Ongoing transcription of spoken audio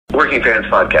Working Fans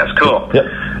Podcast. Cool. Yep.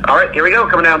 All right, here we go.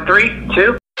 Coming down 3,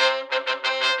 2.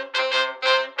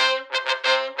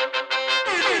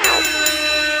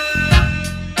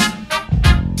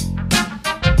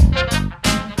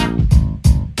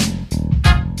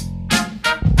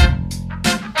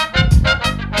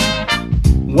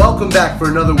 Welcome back for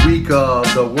another week of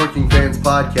the Working Fans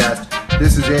Podcast.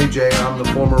 This is AJ. I'm the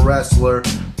former wrestler.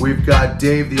 We've got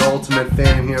Dave, the ultimate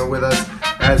fan, here with us.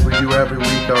 As we do every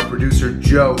week, our producer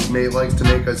Joe likes to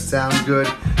make us sound good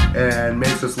and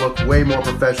makes us look way more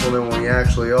professional than we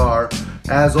actually are.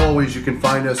 As always, you can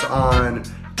find us on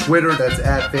Twitter, that's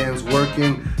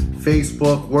 @FansWorking,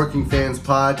 Facebook, Working Fans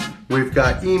Pod. We've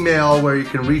got email where you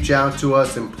can reach out to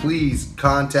us and please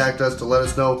contact us to let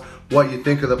us know what you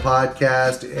think of the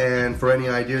podcast and for any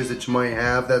ideas that you might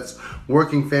have. That's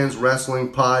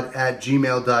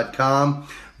workingfanswrestlingpod@gmail.com.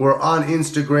 We're on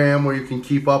Instagram where you can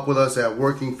keep up with us at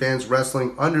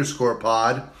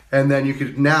workingfanswrestling_pod. And then you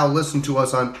can now listen to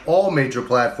us on all major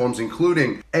platforms,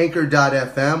 including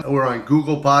Anchor.fm. We're on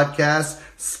Google Podcasts,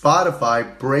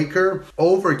 Spotify, Breaker,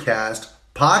 Overcast,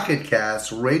 Pocket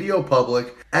Casts, Radio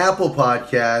Public, Apple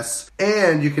Podcasts,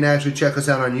 and you can actually check us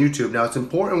out on YouTube. Now, it's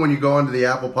important when you go onto the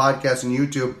Apple Podcasts and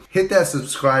YouTube, hit that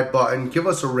subscribe button, give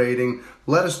us a rating,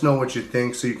 let us know what you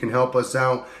think so you can help us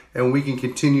out and we can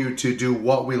continue to do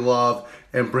what we love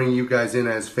and bring you guys in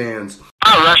as fans.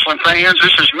 Hi, wrestling fans.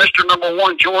 This is Mr. Number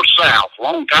One, George South,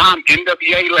 longtime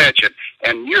NWA legend,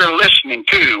 and you're listening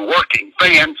to Working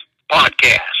Fans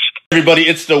Podcast. Everybody,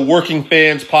 it's the Working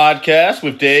Fans Podcast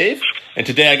with Dave, and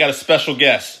today I got a special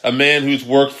guest, a man who's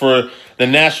worked for the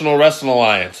National Wrestling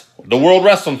Alliance, the World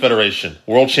Wrestling Federation,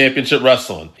 World Championship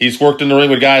Wrestling. He's worked in the ring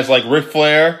with guys like Ric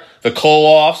Flair, the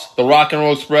Koloffs, the Rock and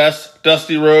Roll Express,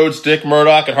 Dusty Rhodes, Dick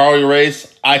Murdoch, and Harley Race.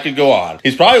 I could go on.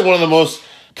 He's probably one of the most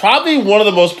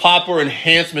popular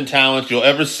enhancement talents you'll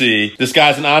ever see. This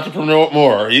guy's an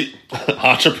entrepreneur.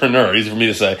 Entrepreneur, easy for me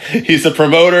to say. He's a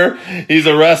promoter. He's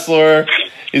a wrestler.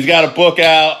 He's got a book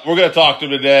out. We're going to talk to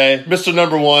him today. Mr.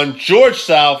 Number One, George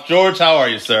South. George, how are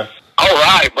you, sir? All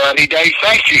right, buddy. Dave,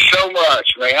 thank you so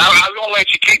much, man. I was going to let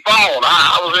you keep on.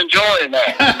 I was enjoying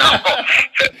that.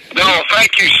 No,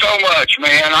 thank you so much,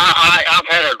 man. I've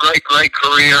had a great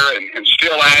career and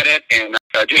still at it, and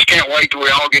I just can't wait till we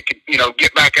all get to,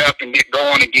 get back up and get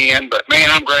going again. But,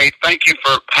 man, I'm great. Thank you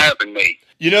for having me.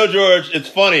 You know, George, it's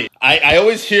funny. I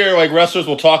always hear, wrestlers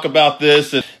will talk about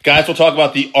this, and guys will talk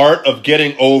about the art of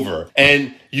getting over.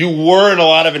 And you were in a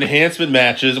lot of enhancement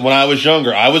matches when I was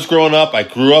younger. I was growing up. I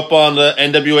grew up on the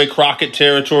NWA Crockett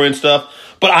territory and stuff.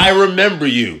 But I remember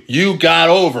you. You got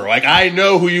over. I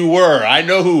know who you were. I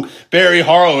know who Barry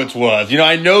Horowitz was.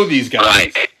 I know these guys.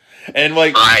 Right. And,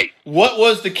 what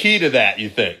was the key to that, you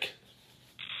think?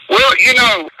 Well,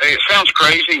 it sounds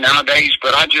crazy nowadays,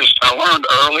 but I learned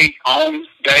early on,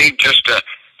 Dave, just to,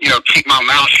 keep my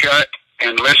mouth shut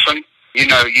and listen. You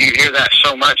hear that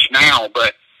so much now,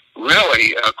 but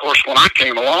really, of course, when I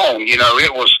came along,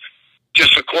 it was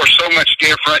just, of course, so much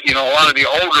different. A lot of the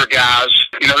older guys,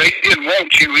 they didn't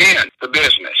want you in the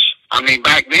business. I mean,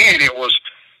 back then it was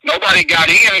nobody got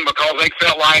in because they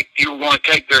felt like you were going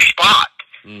to take their spot.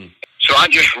 Mm. So I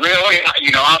just really,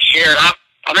 I shared, I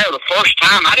remember the first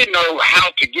time I didn't know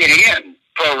how to get in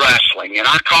pro wrestling, and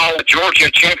I called Georgia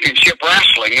Championship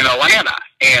Wrestling in Atlanta,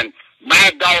 and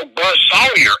Mad Dog Buzz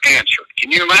Sawyer answered.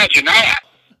 Can you imagine that?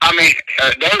 I mean,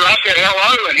 Dave, I said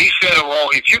hello, and he said, well,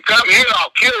 if you come here, I'll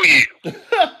kill you.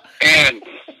 And,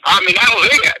 I mean, that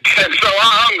was it. And so I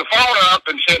hung the phone up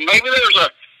and said, maybe there's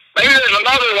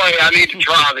another way I need to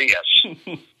try this.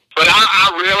 But I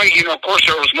really, of course,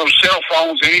 there was no cell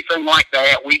phones, anything like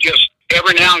that. We just,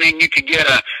 every now and then you could get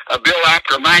a Bill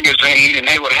Apter magazine, and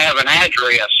they would have an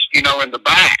address, in the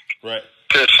back. Right.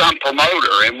 To some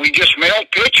promoter, and we just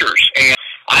mailed pictures, and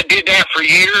I did that for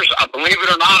years. I believe it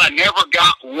or not, I never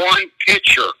got one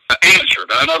picture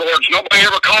answered. In other words, nobody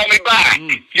ever called me back.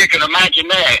 You can imagine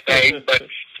that, Dave. But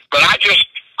I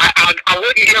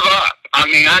wouldn't give up. I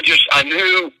mean, I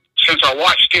knew since I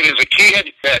watched it as a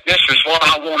kid that this is what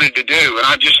I wanted to do, and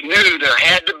I just knew there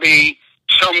had to be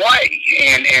some way.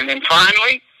 And then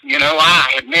finally, I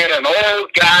had met an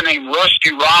old guy named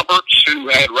Rusty Roberts who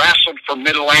had wrestled for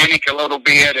Mid-Atlantic a little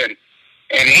bit, and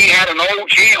he had an old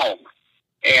gym.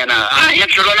 And I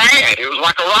answered an ad. It was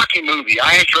like a Rocky movie.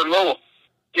 I answered a little,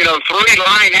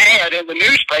 3-line ad in the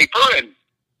newspaper, and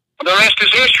the rest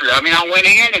is history. I mean, I went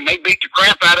in, and they beat the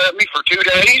crap out of me for 2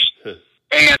 days.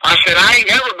 And I said, I ain't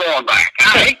never going back.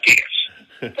 I hate this.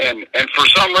 And for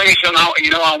some reason,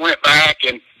 I went back.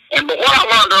 But what I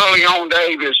learned early on,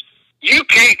 Dave, is you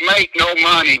can't make no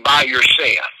money by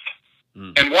yourself.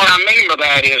 And what I mean by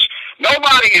that is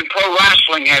nobody in pro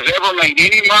wrestling has ever made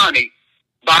any money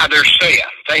by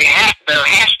themselves. There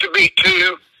has to be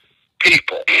two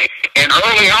people. And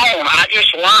early on, I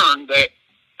just learned that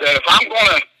if I'm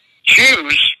going to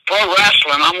choose pro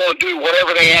wrestling, I'm going to do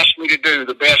whatever they ask me to do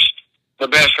the best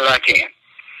that I can.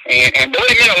 And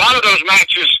believe me, a lot of those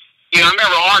matches, I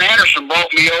remember Arn Anderson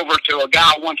brought me over to a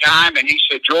guy one time, and he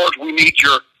said, "George, we need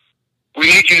you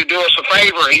to do us a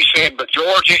favor." He said, "But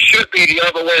George, it should be the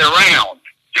other way around."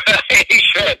 He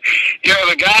said,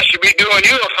 "The guy should be doing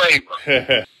you a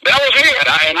favor." That was it.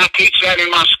 And I teach that in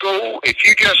my school. If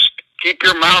you just keep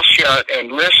your mouth shut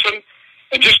and listen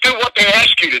and just do what they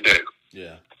ask you to do.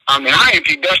 Yeah. I mean, I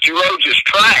emptied Dusty Rhodes'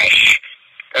 trash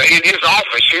in his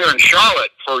office here in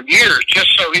Charlotte for years just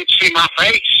so he'd see my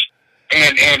face.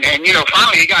 And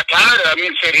finally he got tired of me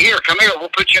and said, "Here, come here, we'll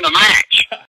put you in a match."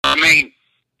 I mean,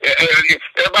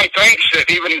 everybody thinks that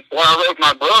even when I wrote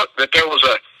my book that there was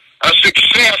a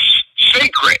success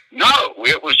secret. No,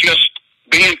 it was just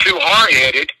being too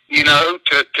hard-headed,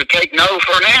 to take no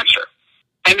for an answer.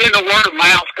 And then the word of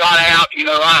mouth got out.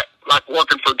 I like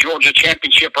working for Georgia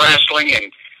Championship Wrestling,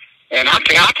 and I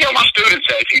tell my students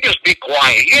that if you just be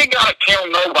quiet, you ain't got to tell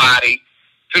nobody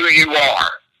who you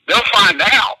are. They'll find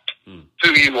out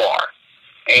who you are.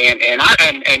 And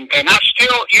I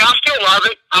still love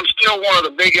it. I'm still one of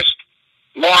the biggest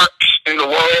marks in the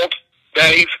world,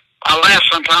 Dave. I laugh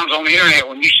sometimes on the internet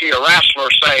when you see a wrestler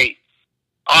say,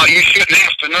 "Oh, you shouldn't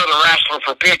ask another wrestler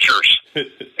for pictures." And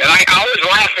I always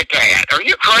laugh at that. Are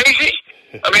you crazy?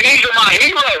 I mean, these are my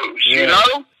heroes,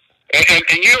 And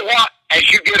you know what?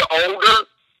 As you get older,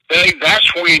 Dave,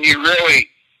 that's when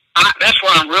that's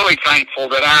when I'm really thankful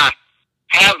that I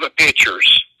have the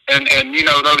pictures and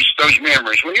those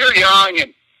memories. When you're young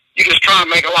and you just try to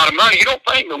make a lot of money, you don't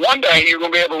think that one day you're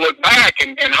going to be able to look back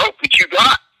and hope that you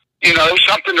got,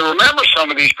 something to remember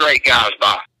some of these great guys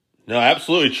by. No,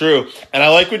 absolutely true. And I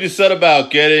like what you said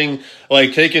about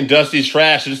taking Dusty's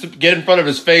trash and just to get in front of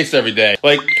his face every day.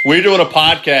 Like, we're doing a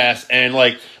podcast and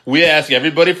we ask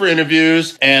everybody for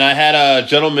interviews. And I had a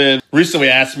gentleman recently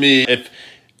ask me if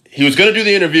he was going to do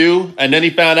the interview, and then he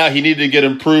found out he needed to get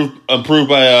improved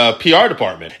by a PR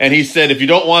department. And he said, "If you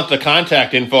don't want the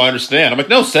contact info, I understand." I'm like,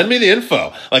 "No, send me the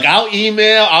info. I'll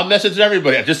email, I'll message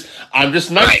everybody. I'm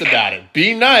just nice about it.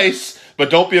 Be nice, but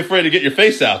don't be afraid to get your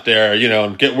face out there,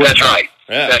 and get work." That's right.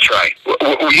 Yeah. That's right.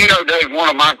 Well, Dave, one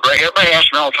of my everybody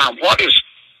asks me all the time, what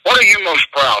are you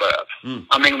most proud of?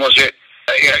 I mean, was it,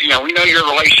 we know your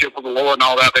relationship with the Lord and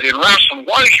all that, but in wrestling,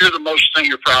 what is the most thing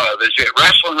you're proud of? Is it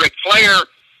wrestling Ric Flair?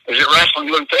 Is it wrestling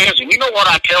Lou Thesz? And you know what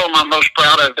I tell them I'm most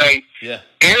proud of, Dave? Yeah.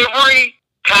 Every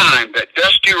time that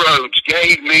Dusty Rhodes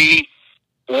gave me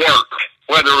work,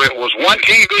 whether it was one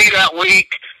TV that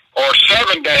week or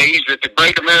 7 days at the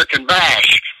Great American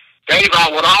Bash, Dave,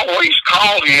 I would always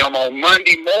call him on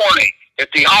Monday morning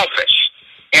at the office,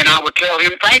 and I would tell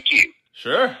him thank you.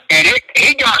 Sure. And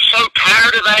he got so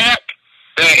tired of that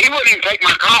he wouldn't even take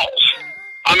my calls.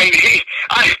 I mean,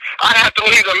 I'd have to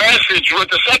leave a message with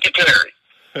the secretary.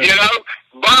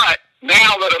 But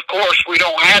now that, of course, we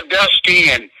don't have Dusty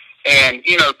and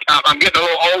I'm getting a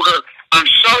little older, I'm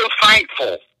so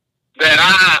thankful that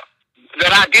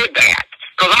I did that.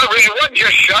 Because it wasn't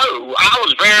just show. I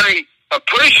was very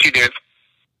appreciative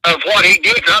of what he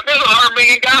did. There's 100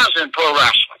 million guys in pro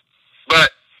wrestling,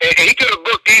 but he could have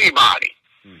booked anybody.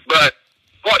 But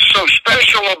what's so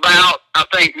special about, I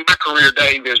think, my career,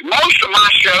 Dave, is most of my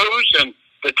shows and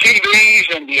the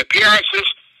TVs and the appearances,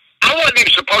 I wasn't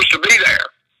even supposed to be there.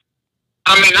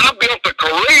 I mean, I built a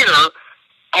career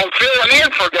on filling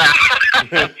in for guys.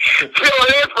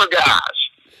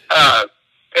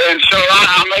 And so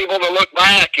I'm able to look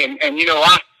back and I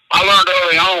learned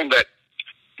early on that,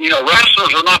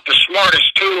 wrestlers are not the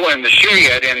smartest tool in the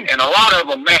shed, and a lot of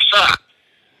them mess up.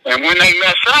 And when they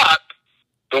mess up,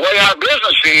 the way our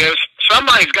business is,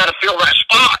 somebody's got to fill that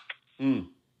spot. And,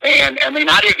 I mean,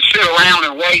 I didn't sit around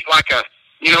and wait like a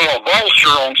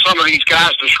vulture on some of these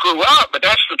guys to screw up, but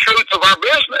that's the truth of our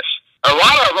business. A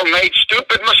lot of them made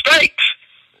stupid mistakes,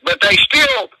 but they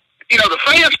still, the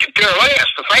fans could care less.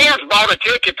 The fans bought a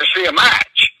ticket to see a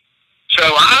match. So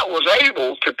I was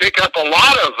able to pick up a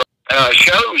lot of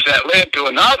shows that led to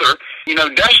another.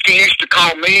 Dusty used to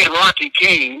call me and Rocky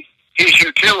King his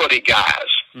utility guys.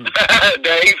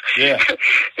 Dave. Yeah.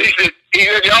 He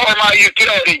said, y'all are my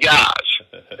utility guys.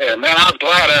 Yeah, man, I was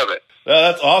glad of it.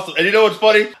 That's awesome. And you know what's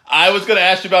funny? I was going to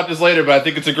ask you about this later, but I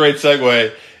think it's a great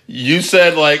segue. you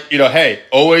said, like, you know, hey,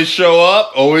 always show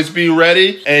up, always be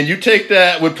ready. And you take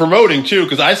that with promoting, too,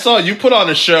 because I saw you put on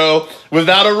a show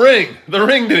without a ring. The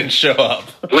ring didn't show up.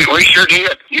 We sure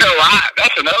did. You know,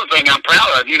 that's another thing I'm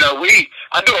proud of. You know,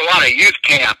 I do a lot of youth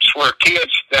camps where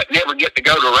kids that never get to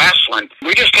go to wrestling,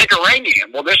 we just take a ring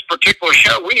in. Well, this particular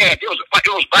show we had, it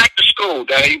was back to school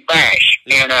day, bash.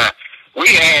 And we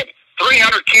had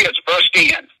 300 kids bust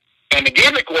in. And the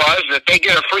gimmick was that they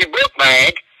get a free book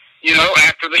bag, you know,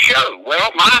 after the show.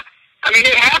 Well,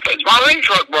 it happens. My ring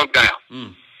truck broke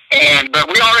down. But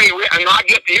I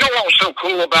get, you know what was so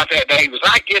cool about that, Dave, is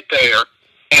I get there,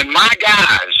 and my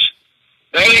guys,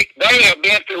 they have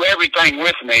been through everything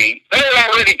with me. They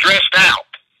were already dressed out.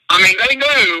 I mean, they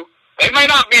knew, they may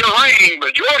not be in a ring,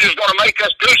 but George is going to make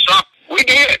us do something. We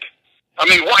did. I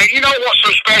mean, you know what's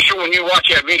so special when you watch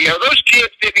that video? Those kids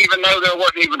didn't even know there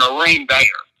wasn't even a ring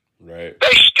there. Right.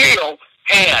 They still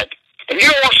had. And you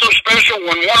know what's so special?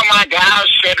 When one of my guys,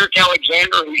 Cedric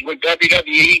Alexander, who's with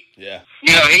WWE, yeah,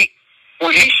 you know,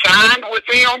 when he signed with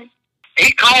them,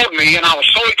 he called me, and I was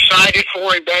so excited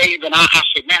for him, Dave. And I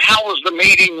said, man, how was the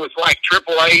meeting with, like,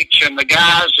 Triple H and the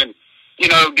guys? And, you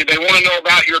know, did they want to know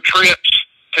about your trips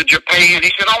to Japan?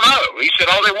 He said, oh, no. He said,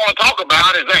 all they want to talk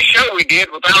about is that show we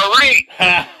did without a ring.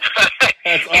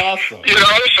 That's awesome. You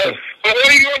know, so, but what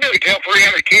are you going to do? Tell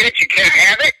 300 kids you can't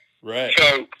have it? Right.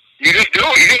 So you just do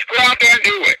it. You just go out there and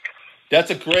do it. That's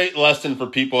a great lesson for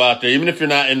people out there, even if you're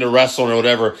not into wrestling or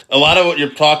whatever. A lot of what you're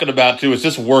talking about, too, is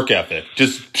just work ethic.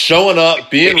 Just showing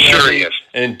up, being ready,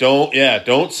 and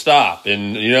don't stop.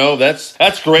 And, you know, that's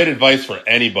great advice for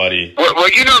anybody. Well,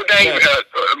 you know, Dave,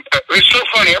 it's so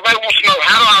funny. Everybody wants to know,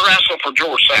 how do I wrestle for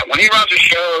George Sapp? When he runs a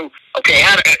show, okay,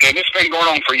 and it's been going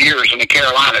on for years in the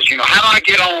Carolinas, you know, how do I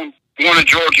get on one of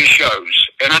George's shows?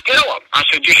 And I tell them, I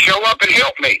said, just show up and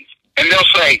help me. And they'll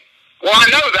say, well, I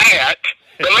know that,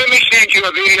 but let me send you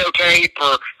a videotape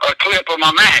or a clip of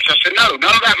my match. I said, no,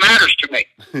 none of that matters to me.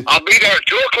 I'll be there at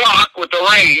 2 o'clock with the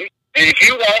ring, and if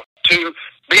you want to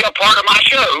be a part of my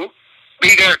show,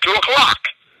 be there at 2 o'clock.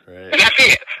 Right. And that's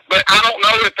it. But I don't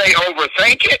know if they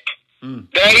overthink it.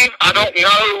 Dave, I don't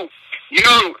know. You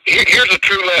know, here's a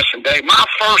true lesson, Dave. My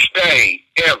first day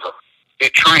ever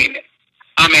at training,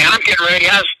 I mean, I'm getting ready.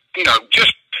 I was, you know,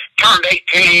 just turned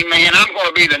 18, man. I'm going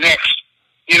to be the next,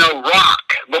 you know, Rock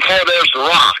before there's the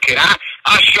Rock. And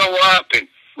I show up, and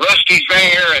Rusty's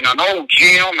there, and an old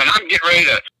gym, and I'm getting ready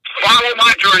to follow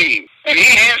my dream. And he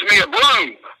hands me a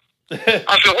broom.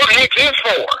 I said, what the heck's this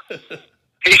for?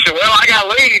 He said, well, I got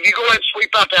to leave. You go ahead and sweep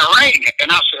out that ring.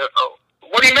 And I said, oh,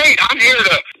 what do you mean? I'm here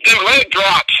to do leg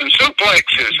drops and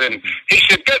suplexes. And he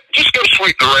said, just go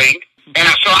sweep the ring. And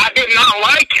so I did not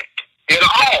like it at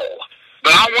all.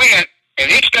 But I went,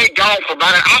 and he stayed gone for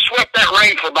about I swept that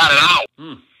ring for about an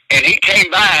hour. And he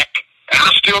came back, and I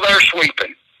was still there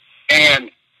sweeping. And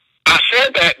I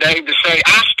said that, Dave, to say,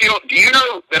 do you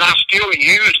know that I still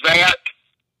use that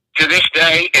to this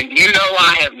day? And you know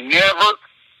I have never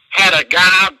had a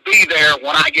guy be there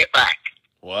when I get back.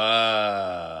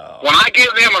 Wow. When I give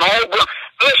them an old broom.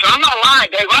 Listen, I'm not lying,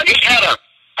 Dave. I just had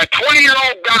a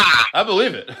 20-year-old guy. I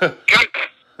believe it.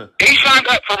 He signed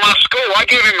up for my school. I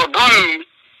gave him a broom.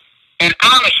 And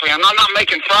honestly, I'm not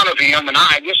making fun of him, and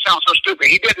it just sounds so stupid.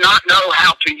 He did not know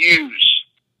how to use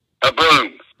a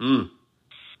broom.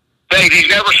 Dave, he's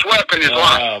never swept in his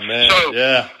life. Oh, man. So,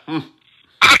 yeah.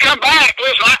 I come back.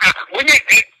 Listen,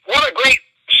 what a great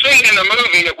scene in the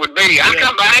movie it would be. I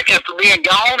come back after being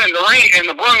gone, and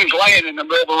the broom's laying in the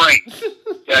middle of the ring.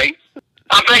 Okay?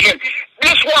 I'm thinking,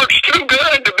 this works too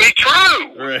good to be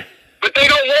true. Right. But they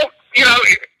don't want, you know,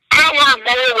 I learned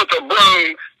more with a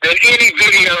broom than any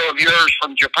video of yours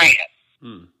from Japan.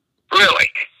 Really.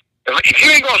 If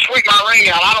you ain't going to sweep my ring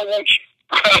out, I don't want you.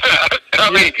 I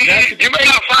mean, you may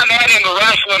not find that in the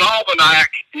wrestling almanac,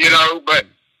 you know, but,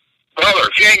 brother,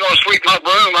 if you ain't going to sweep my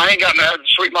broom, I ain't got no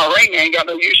sweep my ring, I ain't got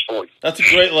no use for you. That's a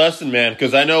great lesson, man,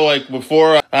 because I know, like,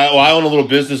 before, I own a little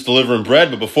business delivering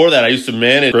bread, but before that, I used to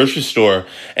manage a grocery store,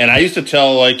 and I used to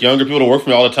tell, like, younger people to work for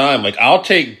me all the time, like, I'll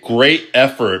take great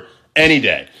effort any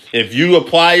day. If you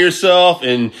apply yourself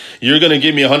and you're going to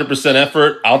give me 100%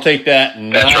 effort, I'll take that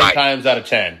 9 times out of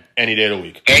 10 any day of the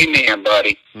week. Amen,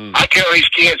 buddy. I tell these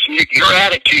kids, your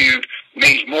attitude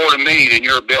means more to me than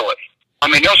your ability. I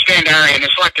mean, they'll stand there, and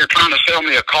it's like they're trying to sell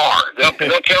me a car. They'll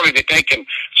tell me that they can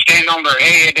stand on their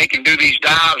head, they can do these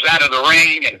dives out of the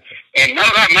ring, and none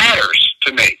of that matters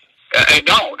to me. It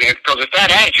don't, because if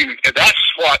that attitude,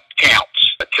 that's what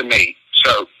counts to me.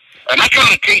 So, and I try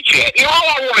to teach that. You know, all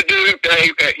I want to do,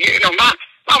 Dave, you know, my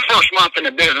first month in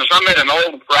the business, I met an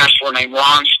old wrestler named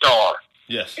Ron Starr.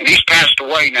 Yes. And he's passed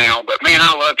away now, but, man,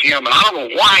 I loved him, and I don't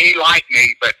know why he liked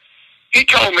me, but he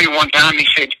told me one time, he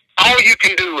said, all you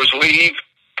can do is leave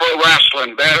pro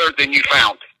wrestling better than you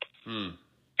found it.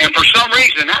 And for some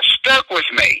reason, that stuck with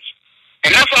me.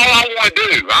 And that's all I want to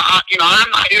do.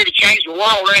 I'm not here to change the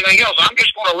world or anything else. I'm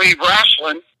just going to leave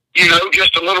wrestling,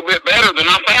 just a little bit better than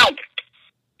I found it.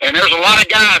 And there's a lot of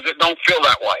guys that don't feel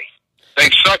that way.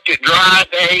 They've sucked it dry,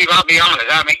 Dave. I'll be honest.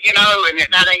 I mean,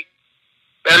 and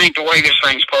that ain't the way this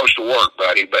thing's supposed to work,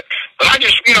 buddy. But I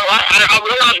just, I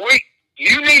realize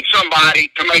you need somebody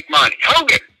to make money.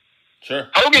 Hogan. Sure.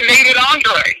 Hogan needed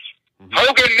Andre.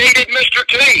 Hogan needed Mr.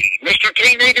 T. Mr.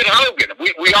 T needed Hogan.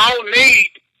 We all need.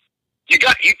 You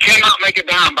cannot make a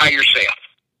dime by yourself.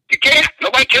 You can't.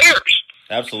 Nobody cares.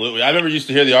 Absolutely. I remember used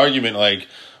to hear the argument like,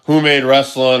 who made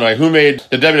wrestling, like who made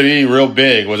the WWE real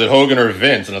big? Was it Hogan or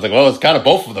Vince? And I was like, well, it's kind of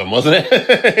both of them, wasn't it?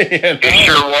 It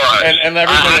sure was. And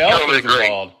everybody else totally was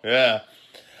involved. Yeah.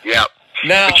 Yeah.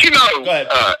 Now, but go ahead.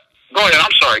 Go ahead.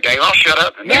 I'm sorry, Dave. I'll shut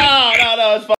up.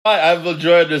 No, it's fine. I've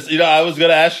enjoyed this. I was going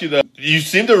to ask you though. You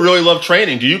seem to really love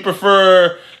training. Do you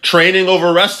prefer training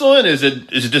over wrestling? Is it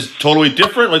just totally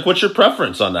different? Like, what's your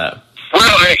preference on that? Well,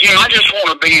 I just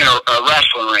want to be in a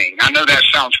wrestling ring. I know that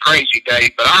sounds crazy,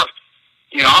 Dave, but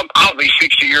I'll be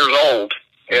 60 years old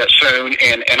soon,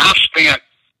 and I've spent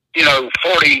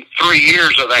 43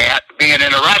 years of that being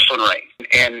in a wrestling ring,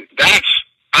 and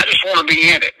I just want to be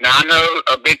in it. Now, I know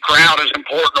a big crowd is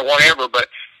important or whatever, but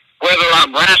whether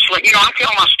I'm wrestling, I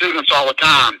tell my students all the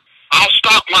time, I'll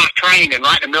stop my training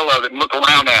right in the middle of it and look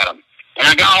around at them. And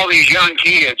I got all these young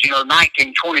kids,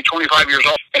 19, 20, 25 years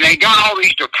old, and they got all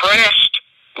these depressed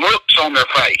looks on their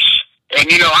face. And,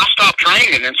 I stop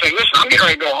training and say, listen, I'm getting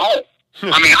ready to go home.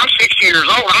 I mean, I'm 60 years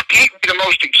old. I can't be the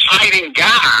most exciting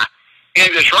guy in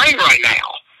this ring right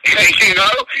now,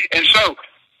 And so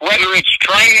whether it's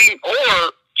training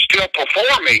or still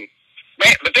performing,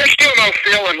 man, but there's still no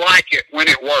feeling like it when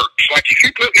it works. Like if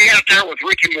you put me out there with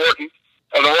Ricky Morton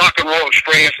of the Rock and Roll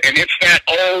Express, and it's that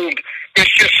old,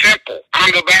 it's just simple.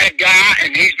 I'm the bad guy,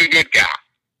 and he's the good guy.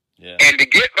 Yeah. And to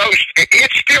get those,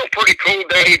 it's still pretty cool,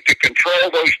 Dave, to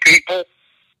control those people,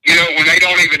 when they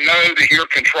don't even know that you're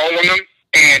controlling them.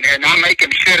 And I make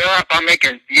them sit up, I make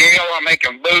them yell, I make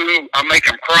them boo, I make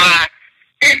them cry.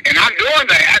 And I'm doing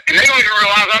that, and they don't even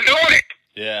realize I'm doing it.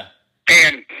 Yeah.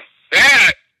 And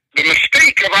the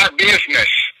mystique of our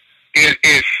business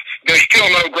is there's still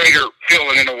no greater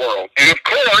feeling in the world. And of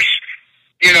course,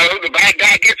 the bad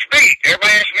guy gets beat.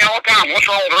 Everybody asks me all the time, what's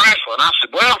wrong with wrestling? I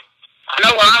said, well, I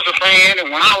know when I was a fan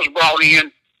and when I was brought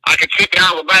in, I could sit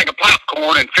down with a bag of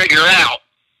popcorn and figure out,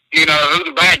 who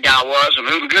the bad guy was and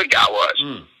who the good guy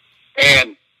was.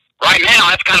 And right now,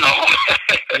 that's kind of hard.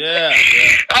 Yeah.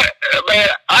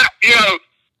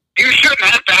 You shouldn't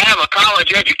have to have a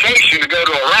college education to go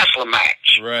to a wrestling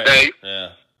match, Right. Dave. Yeah.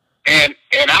 And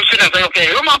I'm sitting there thinking, okay,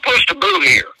 who am I supposed to boo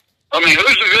here? I mean,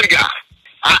 who's the good guy?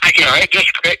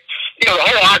 The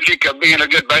whole object of being a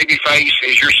good baby face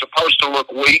is you're supposed to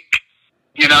look weak,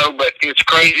 but it's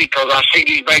crazy because I see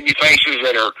these baby faces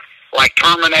that are like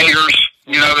Terminators,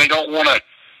 they don't want to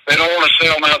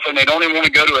sell nothing. They don't even want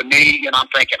to go to a knee. And I'm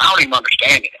thinking, I don't even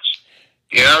understand this,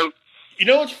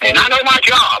 what's funny? And I know my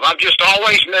job. I've just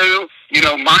always knew,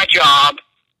 my job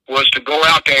was to go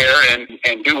out there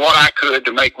and do what I could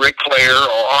to make Ric Flair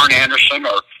or Arn Anderson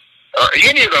or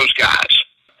any of those guys,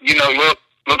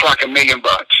 look like $1 million.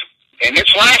 And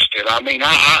it's lasted. I mean,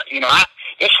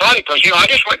 it's funny because, I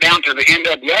just went down to the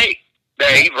NWA,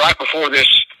 Dave, right before this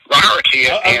virus hit.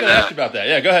 I was going to ask you about that.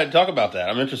 Yeah, go ahead and talk about that.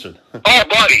 I'm interested. Oh,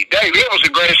 buddy, Dave, it was the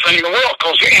greatest thing in the world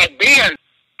because it had been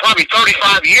probably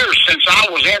 35 years since I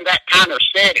was in that kind of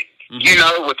setting,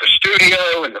 with the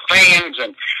studio and the fans.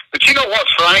 But you know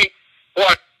what's funny?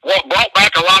 What brought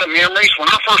back a lot of memories, when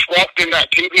I first walked in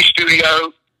that TV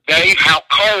studio, Dave, how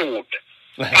cold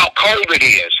it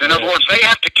is. In other words, they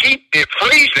have to keep it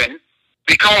freezing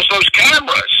because those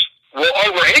cameras will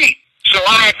overheat. So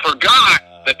I had forgot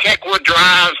the Techwood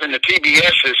Drives and the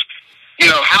TBSs,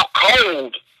 how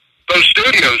cold those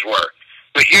studios were.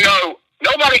 But,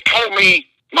 nobody told me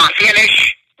my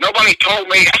finish. Nobody told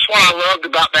me. That's what I loved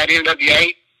about that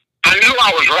NWA. I knew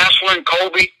I was wrestling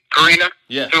Colby Corina,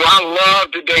 who I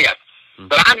loved to death.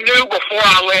 But I knew before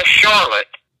I left Charlotte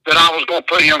that I was going to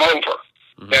put him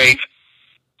over, Dave.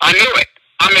 I knew it.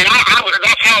 I mean,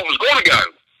 that's how it was going to go.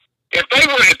 If the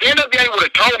NWA would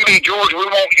have told me, George, we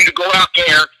want you to go out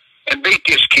there and beat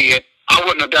this kid, I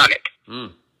wouldn't have done it.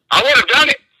 I would have done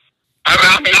it.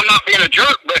 I mean, I'm not being a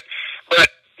jerk, but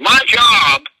my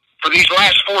job for these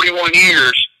last 41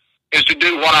 years is to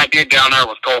do what I did down there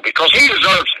with Colby, because he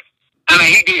deserves it. I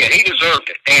mean, he did. He deserved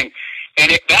it. And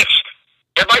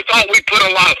everybody thought we put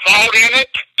a lot of thought in it.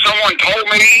 Someone told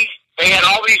me they had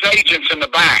all these agents in the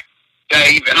back,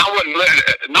 Dave, and I wouldn't let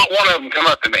not one of them come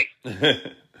up to me.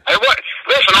 Hey, what?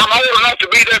 Listen, I'm old enough to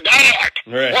be their dad.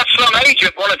 Right. What's some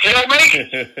agent want to tell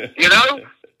me? You know?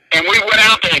 And we went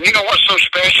out there, and you know what's so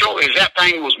special is that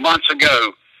thing was months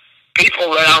ago.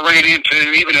 People that I ran into,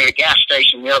 even at a gas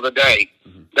station the other day,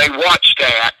 they watched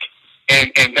that,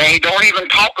 and they don't even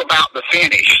talk about the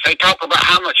finish. They talk about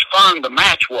how much fun the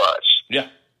match was. Yeah.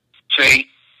 See?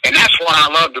 And that's what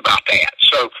I loved about that.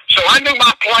 So I knew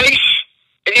my place,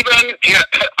 even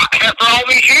after all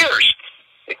these years.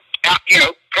 You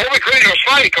know, Colby Cruiser was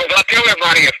funny because I tell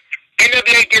everybody if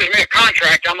NWA gives me a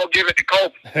contract, I'm going to give it to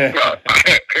Colby.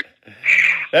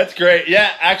 That's great.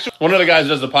 Yeah, actually, one of the guys who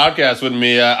does the podcast with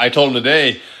me, I told him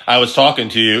today I was talking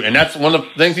to you, and that's one of the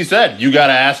things he said. You got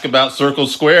to ask about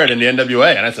Circles Squared in the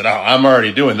NWA. And I said, I'm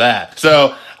already doing that.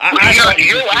 So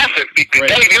you're laughing.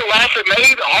 Dave, you're laughing at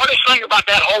me. The hardest thing about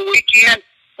that whole weekend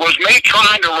was me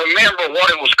trying to remember what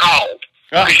it was called.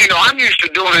 Because, you know, I'm used to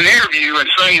doing an interview and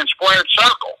saying Squared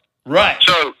Circle. Right.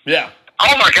 So, yeah.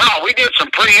 Oh, my God, we did some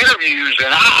pre-interviews,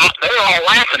 and they were all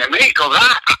laughing at me because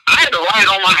I had to write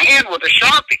on my hand with a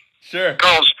Sharpie. Sure.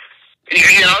 Because,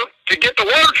 you know, to get the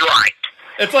words right.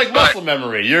 It's like muscle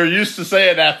memory. You're used to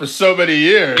saying that for so many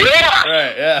years. Yeah.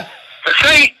 Right, yeah. But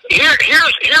see, here's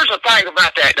the thing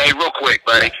about that, Dave, real quick,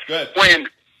 buddy. Good.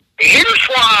 Here's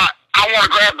why I want to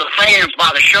grab the fans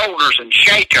by the shoulders and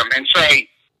shake them and say,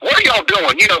 what are y'all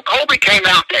doing? You know, Colby came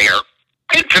out there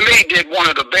and, to me, did one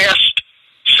of the best,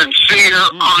 sincere,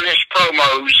 honest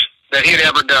promos that he'd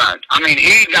ever done. I mean,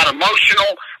 he got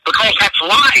emotional because that's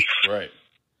life. Right.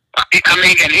 I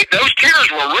mean, and those tears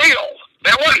were real.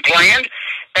 They wasn't planned.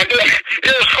 And then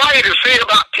it was funny to see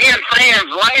about 10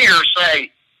 fans later say,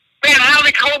 man, how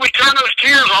did Colby turn those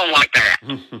tears on like that?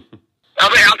 I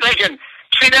mean, I'm thinking,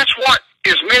 see, that's what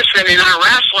is missing in our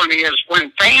wrestling is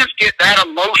when fans get that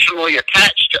emotionally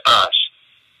attached to us.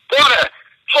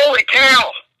 Holy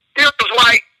cow, it was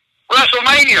like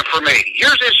WrestleMania for me.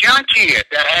 Here's this young kid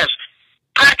that has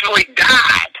practically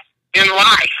died in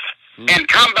life and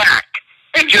come back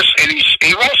and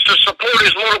he wants to support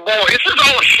his little boy. This is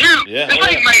all a shoot. Yeah, this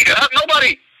ain't made up. No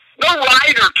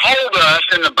writer told us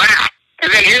in the back.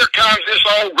 And then here comes this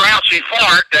old grouchy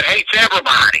fart that hates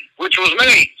everybody, which was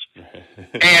me.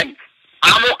 And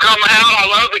I'm going to come out. I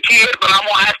love the kid, but I'm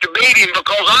going to have to beat him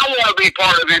because I want to be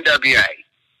part of NWA.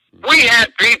 We had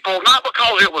people, not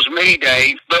because it was me,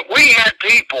 Dave, but we had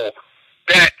people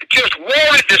that just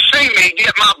wanted to see me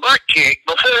get my butt kicked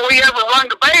before we ever rung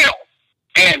the bell.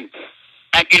 And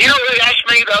you know, they asked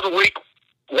me the other week,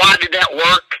 why did that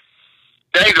work?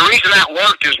 Dave, the reason that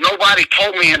worked is nobody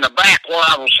told me in the back what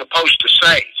I was supposed to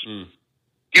say.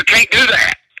 You can't do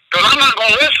that because I'm not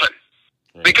going to listen.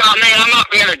 Right. Because, I mean, I'm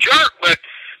not being a jerk, but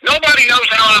nobody knows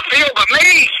how I feel but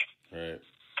me. Right.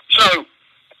 So,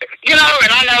 you know,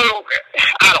 and I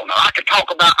don't know, I could talk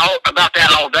about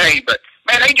that all day, but,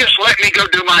 man, they just let me go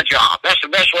do my job. That's the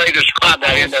best way to describe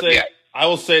that NWA. I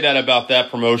will say that about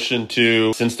that promotion,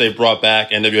 too, since they brought back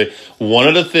NWA. One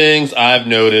of the things I've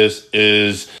noticed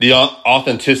is the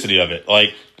authenticity of it.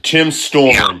 Like, Tim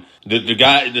Storm,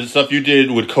 the stuff you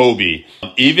did with Kobe,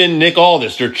 even Nick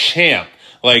Aldis, their champ.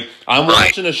 Like, I'm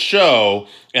watching a show,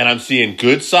 and I'm seeing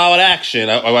good, solid action.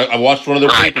 I watched one of their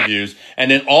pay-per-views,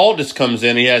 and then Aldis comes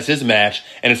in, he has his match,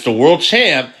 and it's the world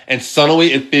champ, and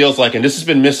suddenly it feels like, and this has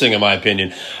been missing in my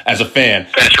opinion, as a fan.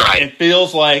 That's right. It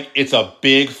feels like it's a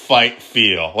big fight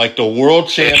feel. Like the world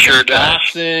champ of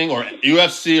boxing or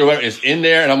UFC or whatever is in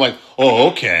there, and I'm like, oh,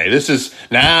 okay, this is,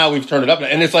 now we've turned it up.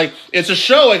 And it's like, it's a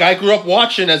show like I grew up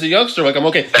watching as a youngster. Like, I'm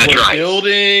okay, we're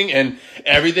building, and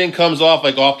everything comes off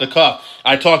like off the cuff.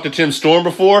 I talked to Tim Storm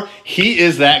before. He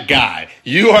is that guy.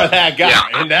 You are that guy.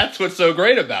 Yeah. And that's what's so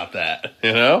great about that,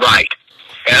 you know? Right.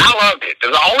 And I loved it. The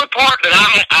only part that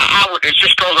I it's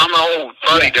just because I'm an old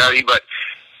fuddy-duddy, but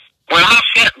when I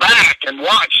sat back and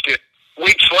watched it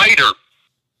weeks later,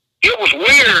 it was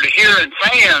weird hearing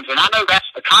fans, and I know that's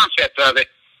the concept of it,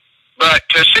 but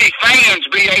to see fans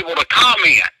be able to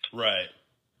comment. Right.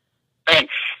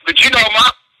 But you know,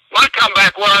 my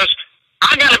comeback was,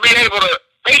 I got to be able to,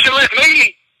 they should let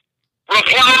me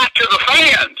reply to the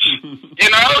fans, you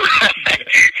know?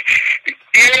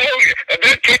 You know,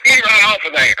 they kick me right off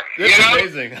of there. This is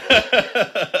amazing.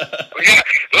 Yeah,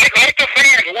 let the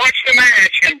fans watch the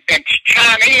match and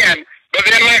chime in, but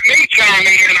then let me chime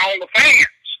in on the fans.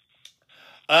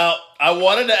 I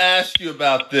wanted to ask you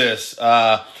about this.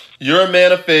 You're a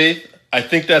man of faith. I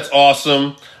think that's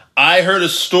awesome. I heard a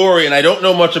story, and I don't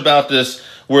know much about this,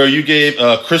 where you gave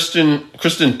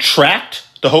Kristen Tract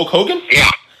to Hulk Hogan? Yeah.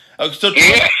 So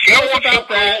Yes, you know tell us what's about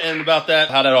so that cool? and about that,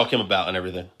 how that all came about and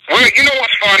everything. Well, you know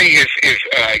what's funny is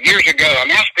years ago, I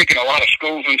mean, I speak in a lot of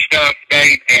schools and stuff,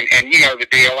 Dave, and you know the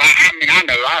deal.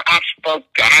 I've spoke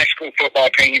to high school football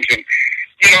teams, and,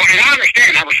 you know, and I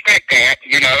understand, I respect that,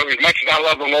 you know, as much as I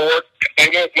love the Lord, they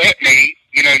won't let me,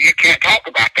 you know, you can't talk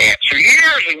about that. So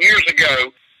years and years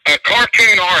ago, a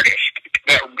cartoon artist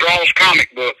that draws comic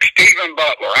books, Stephen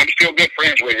Butler, I'm still good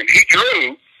friends with him, he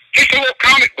drew just a little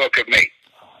comic book of me.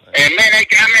 And man,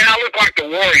 I look like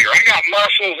the warrior. I got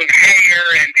muscles and hair,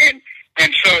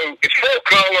 and so it's full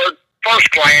colored, first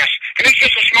class, and it's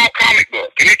just a small comic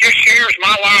book, and it just shares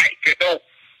my life. It don't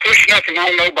push nothing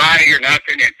on nobody or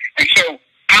nothing, and so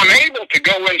I'm able to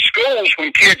go in schools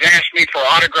when kids ask me for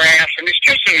autographs, and it's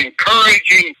just an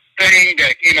encouraging thing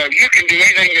that, you know, you can do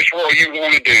anything in this world you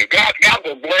want to do. God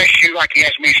will bless you like He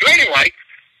has me. So anyway,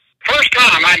 first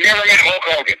time I never met Hulk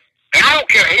Hogan, and I don't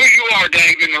care who you are,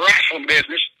 Dave, in the wrestling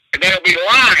business. They'll be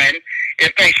lying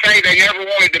if they say they never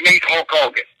wanted to meet Hulk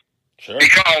Hogan. Sure.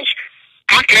 Because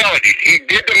I'm telling you, he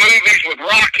did the movies with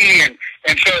Rocky,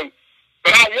 and so,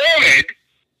 but I wanted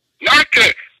not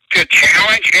to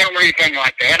challenge him or anything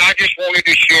like that. I just wanted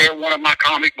to share one of my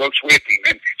comic books with him.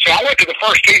 And so I went to the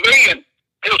first TV, and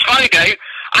it was funny, Dave.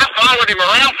 I followed him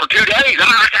around for 2 days.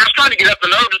 I was trying to get up the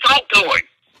nerve to talk to him.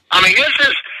 I mean, this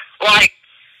is like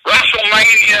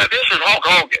WrestleMania. This is Hulk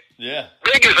Hogan. Yeah.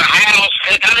 Big as a house.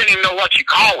 Heck, I didn't even know what you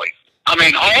call him. I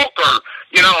mean, Hulk or,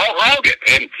 you know, Hulk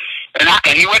Hogan.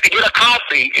 And he went to get a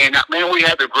coffee, and, man, we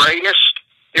had the greatest.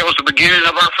 It was the beginning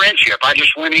of our friendship. I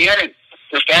just went in and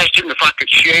just asked him if I could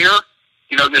share,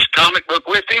 you know, this comic book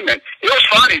with him. And it was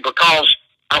funny because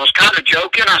I was kind of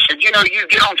joking. I said, you know, you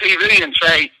get on TV and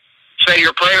say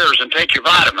your prayers and take your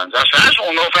vitamins. I said, I just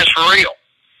want to know if that's for real.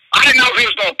 I didn't know if he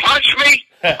was going to punch me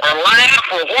or laugh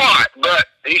or what, but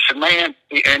he said, man,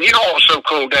 and you know what was so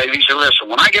cool, Dave? He said, listen,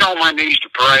 when I get on my knees to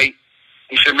pray,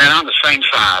 he said, man, I'm the same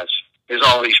size as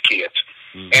all these kids.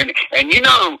 And you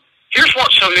know, here's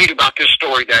what's so neat about this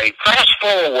story, Dave. Fast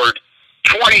forward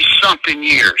 20-something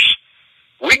years.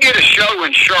 We get a show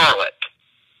in Charlotte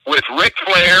with Ric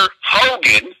Flair,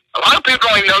 Hogan. A lot of people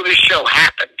don't even know this show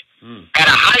happened at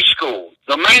a high school.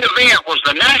 The main event was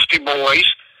the Nasty Boys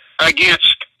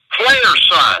against Flair's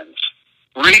sons,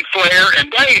 Reed Flair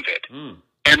and David.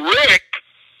 And Rick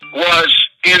was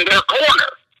in their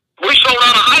corner. We sold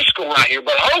out of high school right here,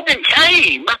 but Hogan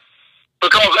came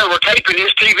because they were taping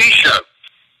his TV show.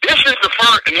 This is the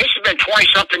first, and this has been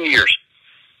 20-something years.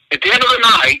 At the end of the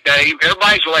night, Dave,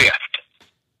 everybody's left,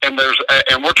 and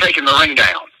we're taking the ring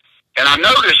down. And I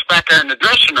noticed back there in the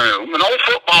dressing room, an old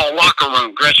football locker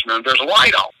room dressing room, there's a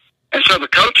light on. And so the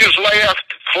coaches left,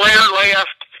 Flair left,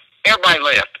 everybody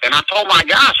left. And I told my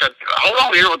guy, I said, hold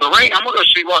on here with the ring. I'm going to go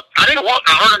see what. I didn't want,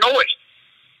 I heard a noise.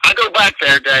 I go back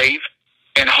there, Dave,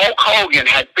 and Hulk Hogan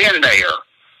had been there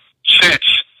since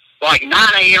like 9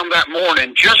 a.m. that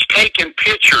morning, just taking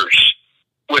pictures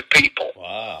with people.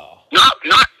 Wow.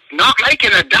 Not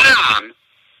making a dime,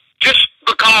 just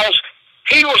because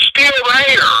he was still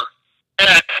there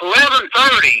at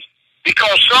 11:30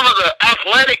 because some of the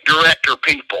athletic director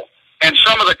people and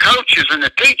some of the coaches and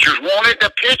the teachers wanted a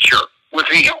picture with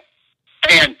him.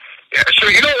 And so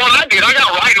you know what I did? I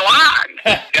got right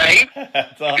in line, Dave.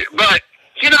 That's awesome. But,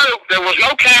 you know, there was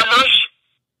no cameras.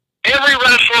 Every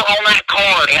wrestler on that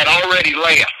card had already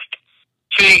left.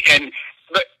 See, and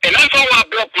that's all I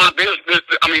built my business,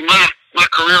 I mean, my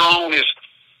career on is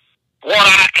what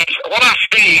I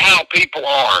see how people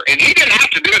are. And he didn't have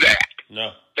to do that.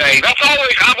 No. Dave,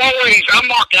 I'm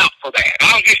marked out for that.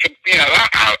 I was just, you know,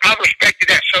 I respected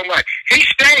that so much. He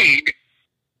stayed.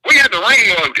 We had the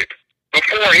ring loaded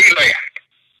before he left.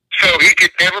 So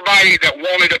everybody that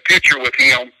wanted a picture with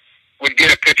him would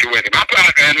get a picture with him. I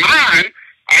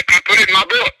put it in my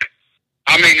book.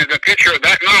 I mean, the picture of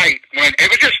that night,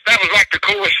 that was like the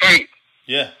coolest thing.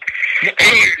 Yeah.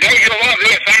 Hey, you'll love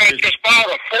this. I had just bought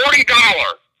a $40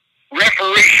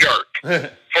 referee shirt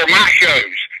for my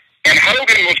shows. And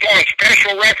Hogan was going to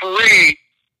special referee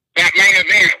that main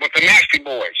event with the Nasty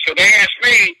Boys. So they asked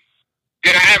me,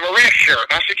 did I have a ref shirt?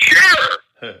 I said,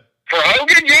 sure. For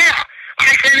Hogan, yeah.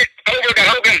 I sent it over to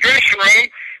Hogan's dressing room.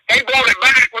 They brought it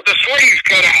back with the sleeves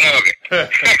cut out of it.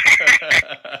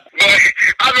 But,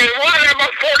 I mean, why have a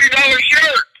 $40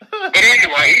 shirt? But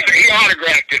anyway, he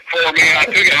autographed it for me, and I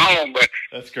took it home. But,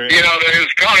 that's great. You know, it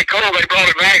was kind of cool. They brought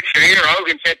it back. So here,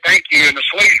 Hogan said thank you, and the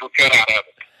sleeves were cut out of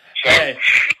it. So, hey,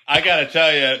 I got to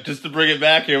tell you, just to bring it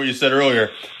back here, what you said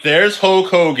earlier, there's Hulk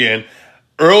Hogan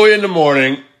early in the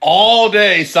morning all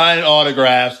day signing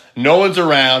autographs. No one's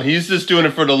around. He's just doing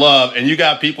it for the love. And you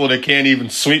got people that can't even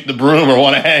sweep the broom or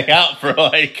want to hang out for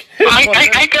like... Ain't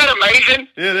that amazing?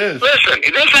 It is. Listen,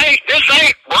 this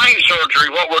ain't brain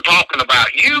surgery what we're talking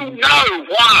about. You know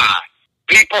why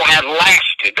people have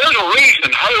lasted. There's a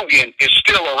reason Hogan is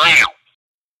still around.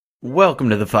 Welcome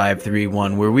to the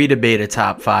 531, where we debate a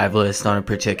top 5 list on a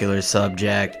particular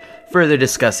subject, further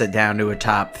discuss it down to a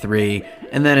top 3,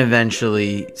 and then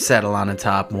eventually settle on a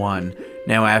top 1.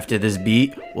 Now after this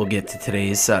beat, we'll get to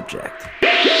today's subject.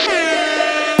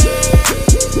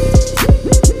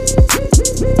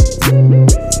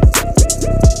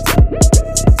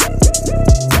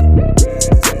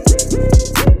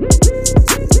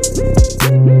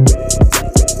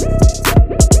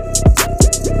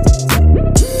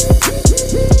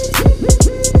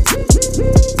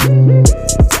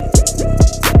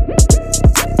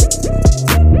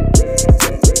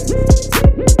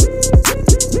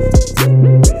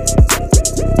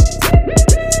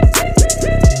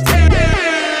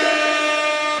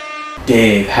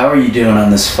 Dave, how are you doing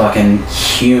on this fucking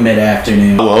humid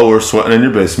afternoon? Hello, we're sweating in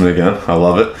your basement again. I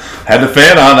love it. Had the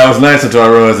fan on. That was nice until I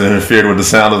realized it interfered with the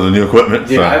sound of the new equipment.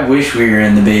 Dude, so. I wish we were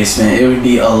in the basement. It would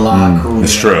be a lot cooler.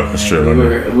 It's true. It's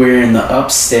true. We're in the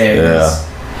upstairs.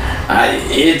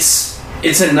 Yeah.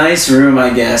 It's a nice room,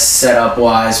 I guess, setup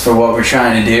wise for what we're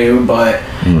trying to do, but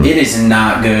it is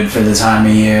not good for the time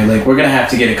of year. Like, we're gonna have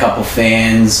to get a couple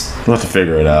fans. We'll have to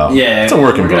figure it out. Yeah, it's a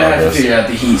work in progress. We're gonna have to figure out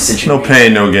the heat situation. No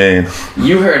pain, no gain.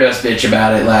 You heard us bitch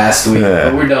about it last week,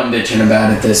 but we're done bitching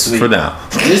about it this week. For now.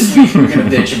 This week we're gonna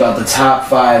bitch about the top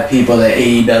 5 people that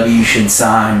AEW should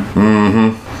sign.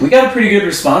 We got a pretty good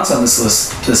response on this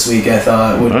list this week, I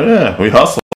thought. Oh yeah, we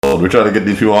hustled. We tried to get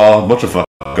these people all a bunch of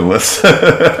fucking lists.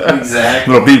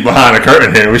 Exactly. Little peek behind the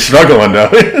curtain here. We're struggling though.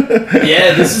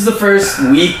 Yeah, this is the first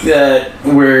week that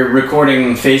we're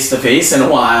recording face to face in a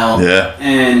while. Yeah.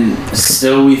 And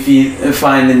still we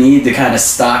find the need to kind of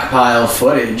stockpile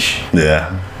footage.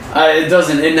 Yeah.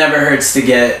 It never hurts to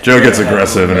get... Joe gets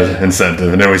aggressive and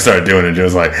incentive, and then we start doing it.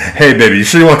 Joe's like, hey, baby, you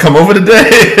sure you want to come over today?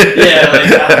 Yeah,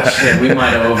 like, oh, shit, we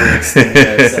might have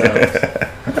overextended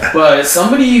ourselves. But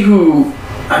somebody who...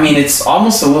 I mean, it's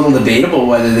almost a little debatable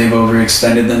whether they've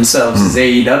overextended themselves as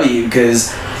AEW,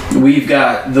 because we've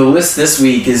got... The list this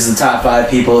week is the top 5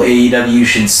 people AEW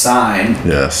should sign.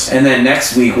 Yes. And then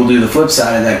next week we'll do the flip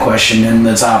side of that question and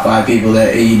the top 5 people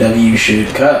that AEW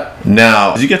should cut.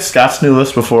 Now, did you get Scott's new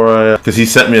list before because he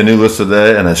sent me a new list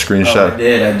today and I screenshot? Oh, I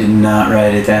did. I did not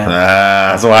write it down.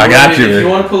 That's why I got you. If you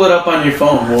want to pull it up on your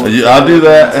phone, I'll do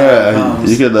that. Yeah,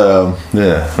 you could.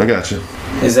 Yeah, I got you.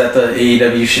 Is that the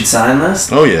AEW should sign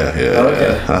list? Oh yeah.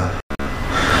 Okay.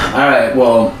 All right.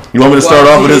 Well, you want me to start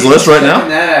off with his list right now? Checking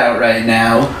that out right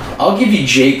now. I'll give you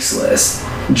Jake's list.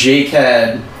 Jake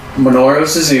had Minoru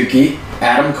Suzuki,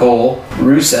 Adam Cole,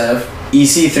 Rusev,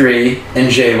 EC3,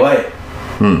 and Jay White.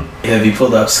 Have you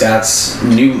pulled up Scott's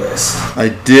new list? I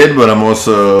did, but I'm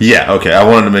also... Yeah, okay. I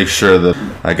wanted to make sure that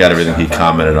I got everything he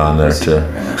commented on there, too.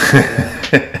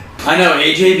 I know,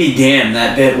 AJ be damned,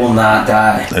 that bit will not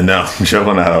die. I know, Joe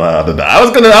will not allowed to die. I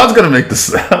was gonna make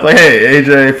this like, hey,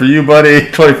 AJ, for you,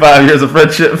 buddy, 25 years of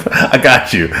friendship, I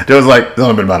got you. Joe was like, it's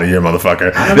only been about a year,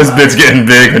 motherfucker. This bit's getting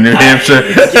big in New Hampshire.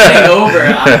 It's getting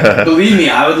over. Believe me,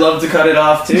 I would love to cut it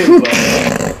off too,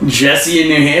 but Jesse in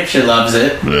New Hampshire loves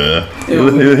it. Yeah. He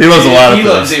loves a lot of things. He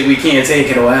loves it, we can't take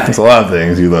it away. There's a lot of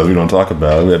things he loves we don't talk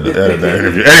about. We had to edit that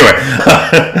interview. Anyway.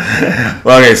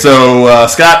 Well, okay, so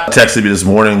Scott texted me this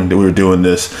morning that we were doing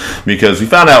this because we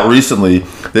found out recently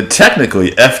that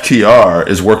technically FTR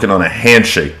is working on a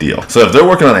handshake deal. So if they're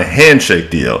working on a handshake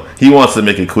deal, he wants to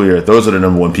make it clear those are the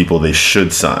number 1 people they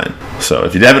should sign. So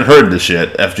if you haven't heard this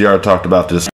yet, FTR talked about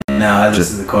this. No, I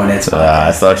listened to the Cornets podcast.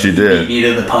 I thought you did. Beat me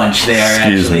to the punch. They are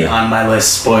actually on my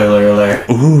list. Spoiler alert.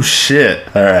 Ooh, shit.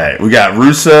 All right. We got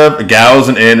Rusev, Gallows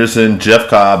and Anderson, Jeff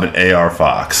Cobb, and AR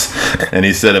Fox. And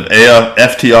he said if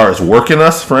FTR is working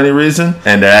us for any reason,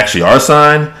 and they actually are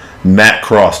signed, Matt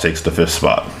Cross takes the 5th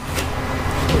spot.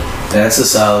 That's a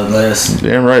solid list.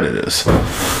 Damn right it is.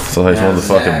 So he's one of the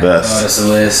fucking best. That's a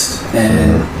list.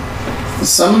 And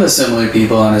some of the similar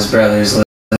people on his brother's list.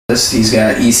 He's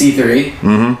got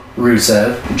EC3,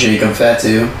 Rusev, Jacob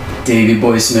Fatu, Davey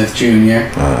Boy Smith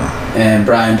Jr., and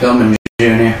Brian Pillman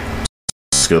Jr.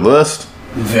 It's a good list.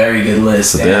 Very good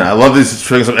list. Yeah, I love these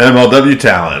strings of MLW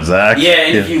talent, Zach. Yeah,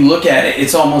 and if you look at it,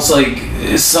 it's almost like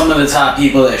some of the top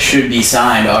people that should be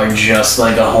signed are just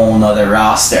like a whole nother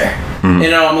roster. And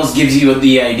it almost gives you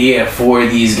the idea for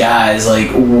these guys, like,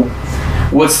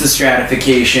 what's the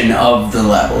stratification of the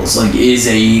levels? Like, is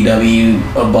AEW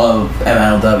above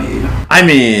MLW? I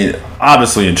mean,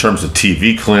 obviously in terms of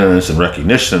TV clearance and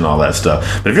recognition and all that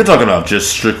stuff. But if you're talking about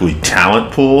just strictly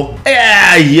talent pool,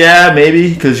 yeah,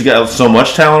 maybe, because you got so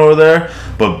much talent over there.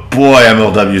 But boy,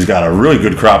 MLW's got a really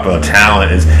good crop of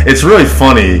talent. It's really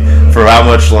funny for how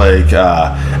much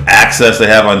access they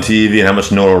have on TV and how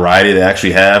much notoriety they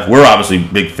actually have. We're obviously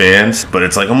big fans, but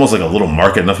it's almost like a little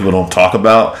market enough people don't talk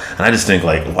about. And I just think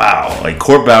wow,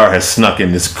 Court Bauer has snuck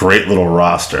in this great little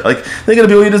roster. Think of the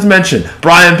people you just mentioned: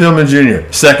 Brian Pillman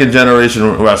Jr., second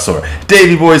generation wrestler;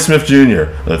 Davey Boy Smith Jr.,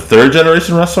 the third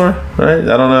generation wrestler, right?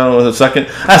 I don't know, the second.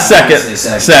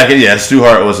 Second. Yeah, Stu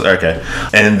Hart was okay,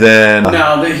 and then.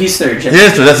 No, he's third generation. He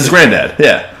is third. That's his granddad.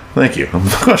 Yeah. Thank you. I'm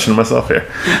questioning myself here.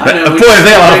 I know.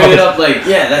 Bring it up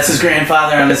that's his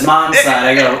grandfather on his mom's side.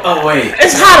 I go, oh wait,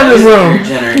 it's hot in this room.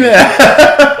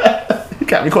 Yeah. You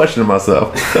got me questioning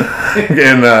myself.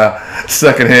 Getting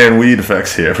secondhand weed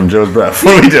effects here from Joe's breath.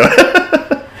 What are we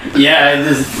doing? Yeah,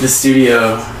 the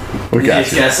studio.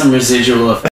 It's got some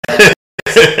residual effects.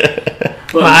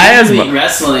 But Elite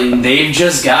Wrestling, they've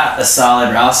just got a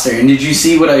solid roster. And did you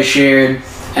see what I shared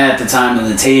at the time of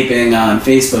the taping on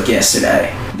Facebook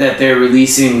yesterday? That they're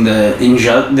releasing the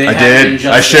Injustice. I did.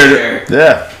 I shared it.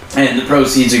 Yeah. And the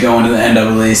proceeds are going to the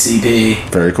NAACP.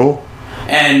 Very cool.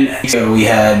 And so we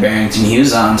had Barrington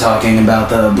Hughes on talking about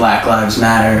the Black Lives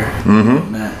Matter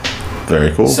movement.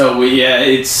 Very cool. So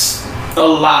it's a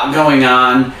lot going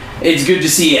on. It's good to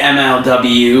see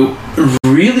MLW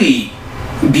really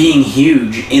being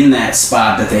huge in that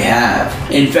spot that they have.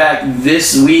 In fact,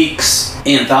 this week's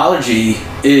anthology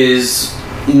is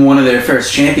one of their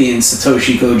first champions,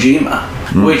 Satoshi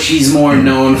Kojima, which he's more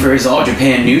known for his All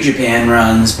Japan, New Japan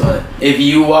runs. But if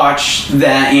you watch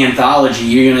that anthology,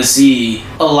 you're going to see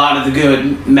a lot of the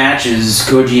good matches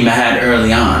Kojima had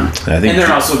early on. And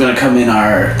they're also going to come in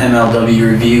our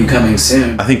MLW review coming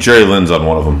soon. I think Jerry Lynn's on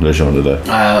one of them. They're showing today.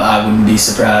 I wouldn't be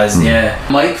surprised, yeah.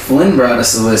 Mike Flynn brought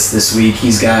us a list this week.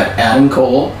 He's got Adam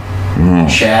Cole,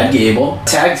 Chad Gable,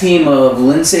 tag team of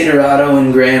Lindsay Dorado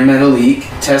and Grand Metalik,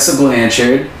 Tessa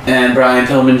Blanchard, and Brian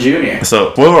Pillman Jr.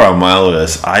 So, spoiler on my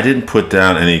list, I didn't put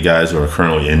down any guys who are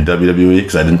currently in WWE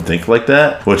because I didn't think like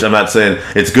that, which I'm not saying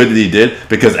it's good that he did,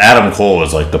 because Adam Cole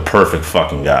is the perfect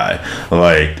fucking guy.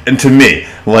 And to me,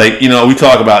 we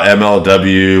talk about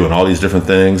MLW and all these different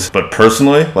things, but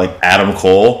personally, Adam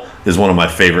Cole is one of my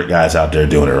favorite guys out there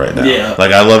doing it right now. Yeah.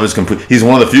 I love his complete. He's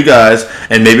one of the few guys,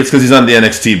 and maybe it's because he's on the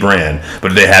NXT brand,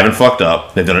 but they haven't fucked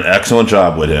up. They've done an excellent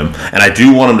job with him, and I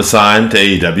do want him to sign to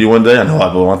AEW one day. I know a lot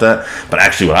of people want that, but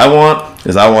actually, what I want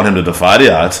is I want him to defy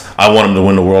the odds. I want him to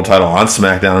win the world title on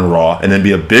SmackDown and Raw, and then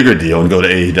be a bigger deal and go to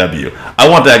AEW. I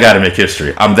want that guy to make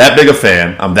history. I'm that big a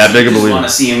fan. I'm that big a believer. I want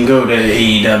to see him go to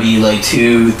AEW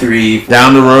 2, 3, 4.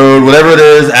 Down the road, whatever it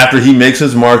is, after he makes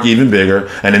his mark even bigger,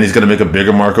 and then he's going to make a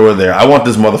bigger mark over there. I want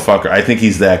this motherfucker. I think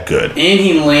he's that good. And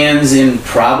he lands in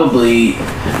probably,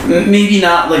 maybe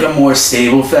not a more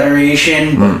stable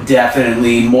federation, but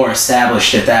definitely more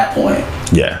established at that point.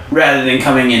 Yeah. Rather than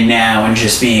coming in now and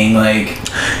just being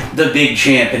the big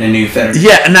champ in a new federation.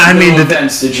 Yeah, and I mean, no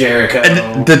offense to Jericho.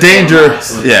 And the danger,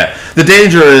 the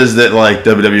danger is that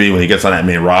WWE, when he gets on that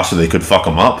main roster, they could fuck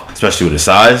him up, especially with his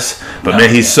size. But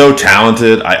man, he's so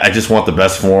talented. I just want the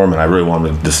best for him, and I really want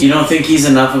him to just. You don't think he's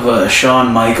enough of a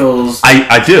Shawn Michaels?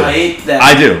 I do. Type that,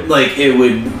 I do. It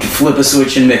would flip a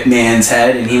switch in McMahon's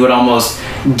head, and he would almost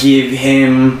give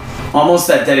him almost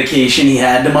that dedication he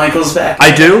had to Michaels back.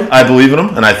 I do. I believe in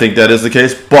him, and I think that is the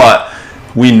case. But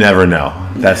we never know.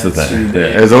 That's the thing.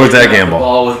 There's always that gamble. The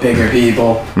ball with bigger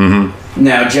people.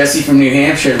 Now, Jesse from New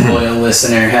Hampshire, loyal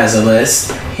listener, has a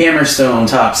list. Hammerstone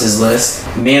tops his list.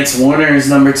 Mance Warner is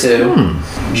number 2.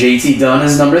 JT Dunn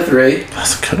is number 3.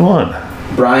 That's a good one.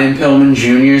 Brian Pillman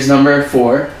Jr. is number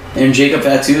 4. And Jacob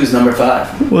Fatu is number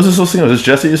 5. What was this listing? Was this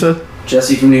Jesse, you said?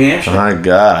 Jesse from New Hampshire. My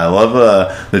God, I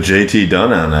love the JT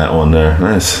Dunn on that one there.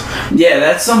 Nice. Yeah,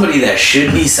 that's somebody that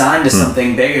should be signed to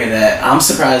something bigger that I'm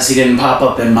surprised he didn't pop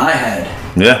up in my head.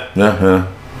 Yeah.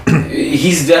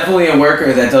 He's definitely a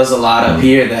worker that does a lot up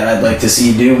here that I'd like to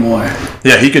see do more.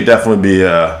 Yeah, he could definitely be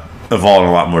evolving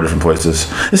a lot more different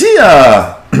places. Is he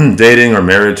dating or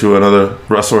married to another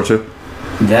wrestler too?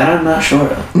 That I'm not sure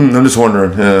of. I'm just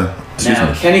wondering. Yeah.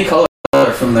 Now, Kenny Cullen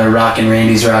from the Rockin'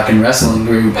 Randy's Rockin' Wrestling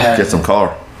group had get some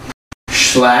color.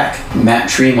 Schlack, Matt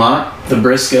Tremont, the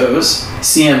Briscoes,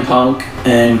 CM Punk,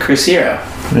 and Chris Hero.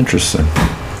 Interesting.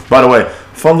 By the way,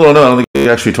 fun little note, I don't think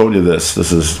I actually told you this.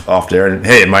 This is off there, and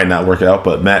hey, it might not work out,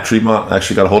 but Matt Tremont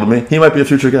actually got a hold of me. He might be a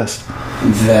future guest.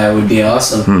 That would be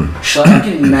awesome. Schlack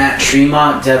and Matt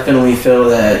Tremont definitely fill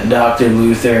that Dr.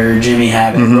 Luther, Jimmy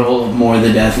Havoc role of more the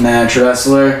deathmatch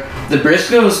wrestler. The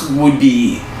Briscoes would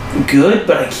be good,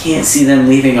 but I can't see them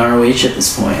leaving ROH at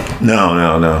this point.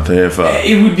 No. They have.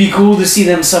 It would be cool to see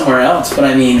them somewhere else, but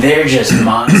I mean, they're just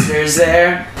monsters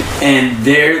there, and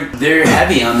they're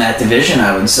heavy on that division,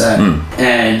 I would say.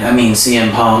 And I mean,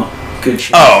 CM Punk, good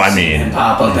chance. Oh, I mean, and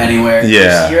pop up anywhere.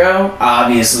 Yeah. Hero,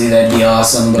 obviously that'd be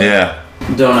awesome, but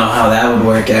don't know how that would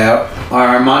work out.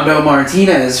 Armando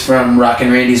Martinez from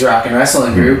Rockin' Randy's Rockin'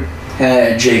 Wrestling Group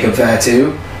had Jacob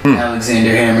Fatu,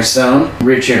 Alexander Hammerstone,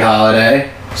 Richard Holiday,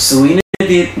 Selena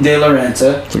De La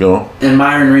Renta, and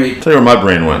Myron Reed. Tell you where my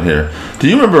brain went here. Do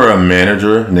you remember a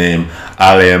manager named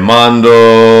Alejandro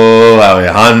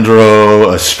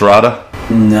Estrada?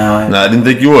 No, I didn't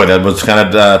think you would. That was kind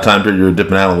of time period you were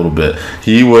dipping out a little bit.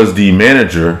 He was the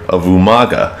manager of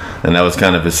Umaga, and that was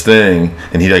kind of his thing.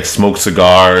 And he like smoked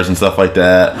cigars and stuff like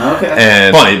that. Okay.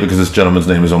 And funny because this gentleman's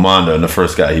name is Armando, and the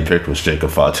first guy he picked was Jacob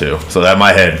Fatu. So that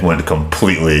my head went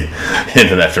completely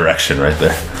into that direction right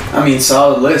there. I mean,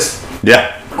 solid list.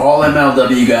 Yeah. All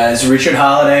MLW guys. Richard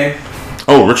Holiday.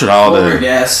 Oh, Richard Holiday. Over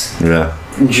guest. Yeah.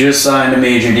 Just signed a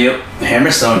major deal.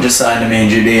 Hammerstone just signed a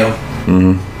major deal.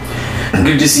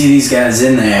 Good to see these guys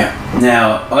in there.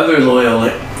 Now, other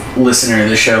loyal listener of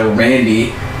the show,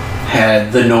 Randy,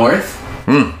 had the North.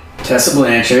 Tessa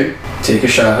Blanchard, take a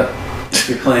shot. If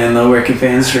you're playing the working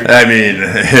fans. I mean,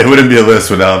 it wouldn't be a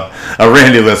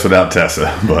Randy list without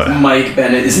Tessa. But Mike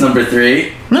Bennett is number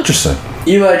 3. Interesting.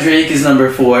 Eli Drake is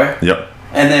number 4. Yep.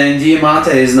 And then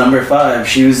Diamante is number 5.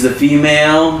 She was the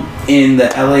female in the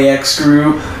LAX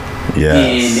group.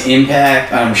 Yes. In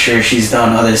Impact. I'm sure she's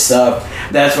done other stuff.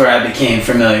 That's where I became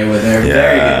familiar with her. Yeah,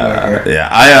 Very good worker.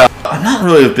 Yeah, I'm not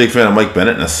really a big fan of Mike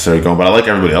Bennett necessarily going, but I like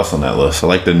everybody else on that list. I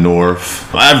like the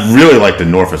North. I really like the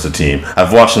North as a team.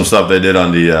 I've watched some stuff they did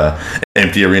on the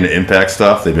Empty Arena Impact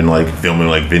stuff. They've been like filming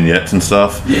like vignettes and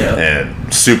stuff. Yeah.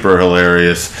 And super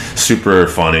hilarious, super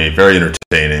funny, very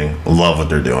entertaining. Love what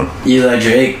they're doing. Eli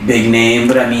Drake, big name,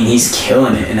 but I mean, he's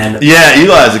killing it in NWA. Yeah,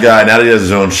 Eli's a guy. Now that he has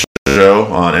his own show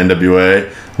on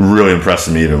NWA, really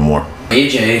impressing me even more.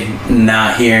 AJ,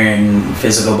 not here in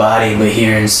physical body, but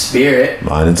here in spirit.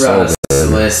 Mind and soul. A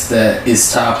list that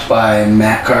is topped by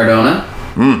Matt Cardona,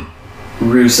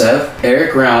 Rusev,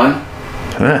 Eric Rowan,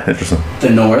 interesting. The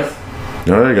North,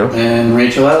 Oh, there you go. and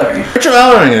Rachel Ellering. Rachel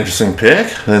Ellering, interesting pick.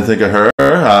 I didn't think of her.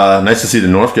 Nice to see the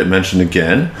North get mentioned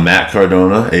again. Matt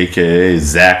Cardona, a.k.a.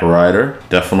 Zack Ryder.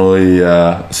 Definitely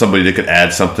somebody that could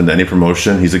add something to any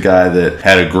promotion. He's a guy that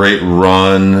had a great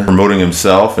run promoting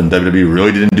himself, and WWE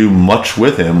really didn't do much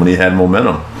with him when he had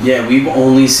momentum. Yeah, we've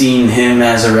only seen him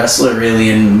as a wrestler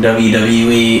really in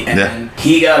WWE, and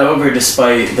he got over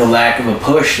despite the lack of a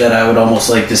push that I would almost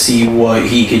like to see what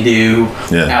he could do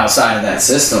outside of that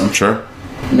system. Sure.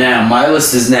 Now, my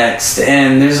list is next,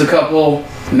 and there's a couple.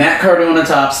 Matt Cardona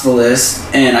tops the list,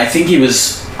 and I think he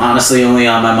was honestly only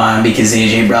on my mind because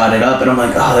AJ brought it up, and I'm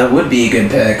like, oh, that would be a good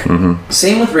pick.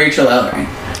 Same with Rachel Ellering.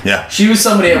 Yeah. She was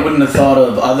somebody I wouldn't have thought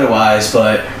of otherwise,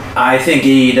 but I think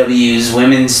AEW's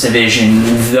women's division,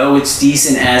 though it's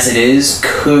decent as it is,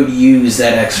 could use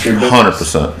that extra boost.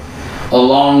 100%.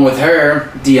 Along with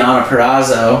her, Deonna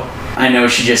Purrazzo. I know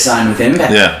she just signed with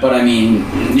Impact, but I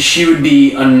mean, she would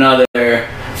be another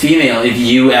female if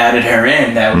you added her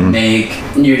in. That would make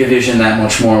your division that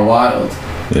much more wild.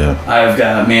 Yeah. I've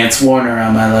got Mance Warner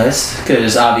on my list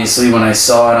because obviously when I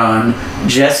saw it on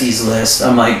Jesse's list,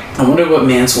 I'm like, I wonder what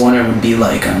Mance Warner would be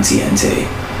like on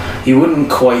TNT. He wouldn't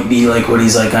quite be like what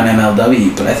he's like on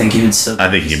MLW, but I think he would still.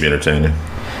 I think he could be entertaining.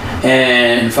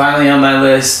 And finally on my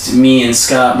list, me and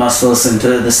Scott must listen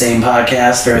to the same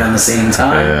podcast around the same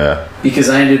time. Yeah. Because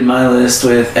I ended my list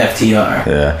with FTR.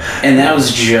 Yeah. And that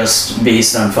was just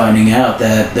based on finding out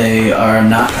that they are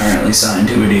not currently signed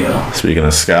to a deal. Speaking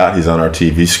of Scott, he's on our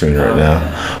TV screen right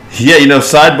now. Yeah,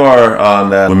 sidebar on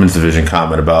that women's division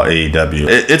comment about AEW.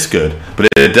 It's good, but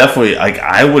it definitely,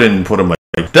 I wouldn't put them like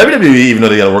WWE, even though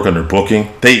they got to work on their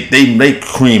booking, they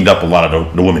creamed up a lot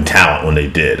of the women talent when they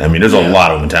did. I mean, there's a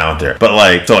lot of women talent there. But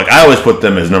I always put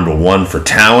them as number one for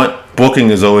talent. Booking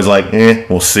is always like,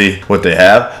 we'll see what they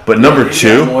have. But number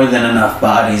two, more than enough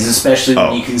bodies, especially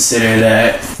when you consider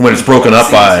that when it's broken up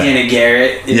by Santana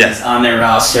Garrett is on their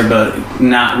roster, but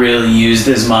not really used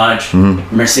as much.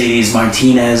 Mercedes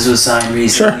Martinez was signed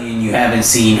recently, and you haven't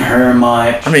seen her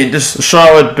much. I mean, just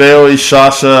Charlotte, Bayley,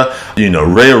 Sasha,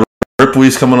 Rhea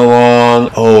Ripley's coming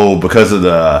along. Oh, because of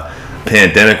the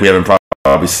pandemic, we haven't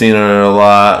probably seen her a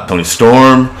lot. Toni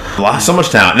Storm, so much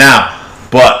talent now,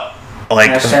 but.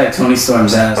 Hashtag Toni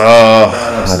Storm's ass.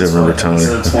 I didn't remember Toni.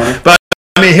 But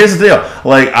I mean, here's the deal.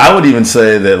 I would even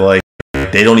say that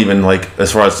like they don't even like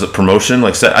as far as the promotion.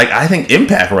 Like I think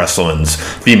Impact Wrestling's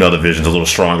female division's a little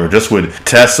stronger, just with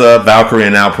Tessa, Valkyrie,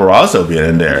 and now Purrazzo being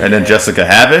in there, and then Jessica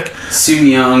Havoc, Su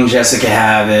Yung, Jessica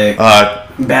Havoc.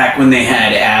 Back when they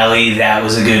had Allie, that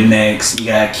was a good mix. You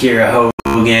got Kira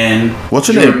Hogan. What's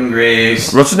her Jordan name?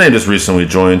 Graves. What's her name? Just recently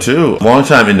joined too.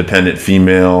 Longtime independent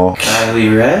female.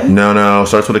 Kylie Ray. No,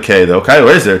 starts with a K though. Kylie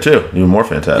Ray's there too. Even more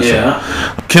fantastic.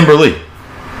 Yeah. Kimberly.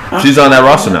 She's on that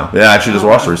roster now. Yeah, actually just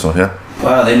roster recently. Yeah.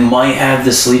 Wow, they might have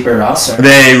the sleeper roster.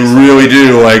 They really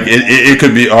do. Like it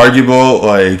could be arguable.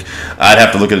 Like I'd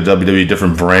have to look at the WWE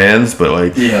different brands, but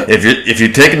like if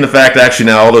you're taking the fact that actually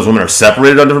now all those women are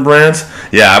separated on different brands,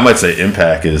 yeah, I might say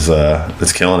Impact is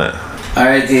killing it. All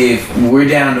right, Dave, we're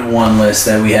down to one list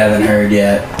that we haven't heard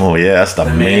yet. Oh yeah, that's the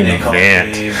main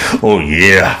event. Oh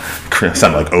yeah,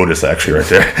 sounded like Otis actually right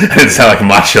there. It didn't sound like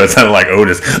Macho. It sounded like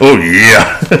Otis. Oh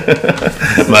yeah,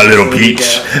 my little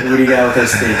peach. What do you got with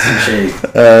those steaks and shake?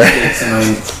 Steaks and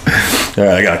wings. All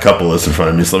right, I got a couple lists in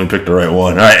front of me, so let me pick the right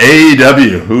one. All right,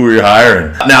 AEW, who are you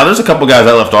hiring? Now, there's a couple guys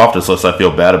I left off this list I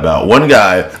feel bad about. One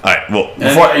guy, all right, well,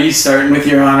 are you starting with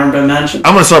your honorable mentions?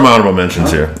 I'm going to start my honorable mentions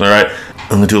here, all right?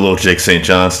 I'm going to do a little Jake St.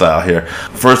 John style here.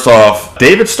 First off,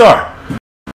 David Starr.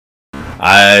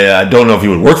 I don't know if he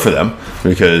would work for them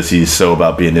because he's so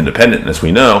about being independent, as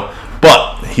we know,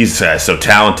 but he's so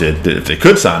talented that if they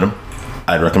could sign him,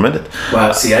 I'd recommend it.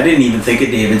 Wow, see, I didn't even think of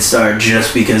David Starr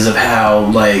just because of how,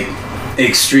 like,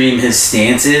 extreme his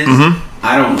stance is. Mm-hmm.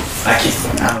 I don't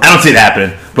see it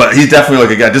happening, but he's definitely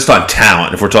like a guy just on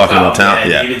talent. If we're talking about talent,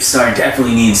 yeah. David Starr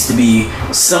definitely needs to be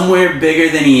somewhere bigger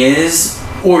than he is,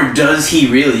 or does he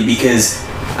really? Because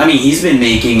I mean, he's been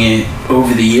making it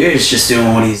over the years, just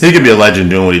doing what he's. He could be a legend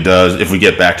doing what he does if we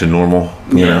get back to normal.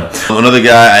 You know, another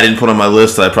guy I didn't put on my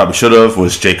list that I probably should have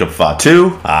was Jacob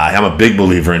Fatu. I'm a big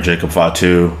believer in Jacob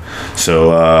Fatu.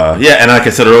 So and like I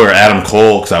said earlier, Adam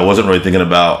Cole, because I wasn't really thinking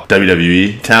about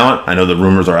WWE talent. I know the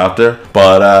rumors are out there,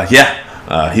 but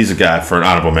he's a guy for an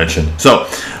honorable mention. So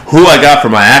who I got for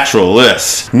my actual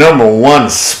list? Number 1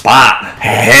 spot,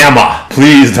 Hammer.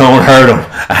 Please don't hurt him.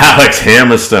 Alex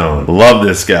Hammerstone. Love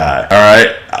this guy. All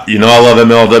right. You know I love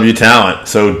MLW talent.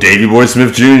 So Davey Boy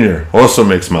Smith Jr. also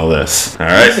makes my list. All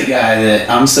right. He's a guy that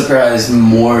I'm surprised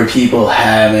more people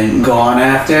haven't gone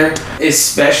after,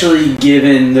 especially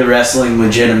given the wrestling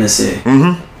legitimacy.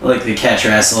 Mm-hmm. Like the catch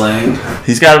wrestling.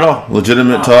 He's got it all.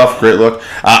 Legitimate, tough, great look.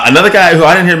 Another guy who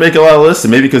I didn't hear make a lot of lists, and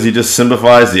maybe because he just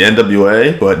symbolifies the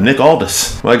NWA, but Nick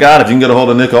Aldis. My God, if you can get a hold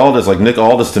of Nick Aldis, like Nick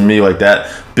Aldis to me, like that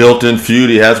built-in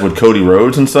feud he has with Cody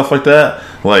Rhodes and stuff like that.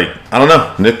 Like, I don't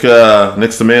know.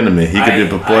 Nick's the man to me. He could be a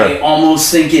good player. I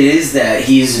almost think it is that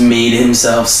he's made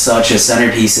himself such a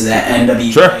centerpiece of that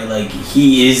NWA. Sure. Like,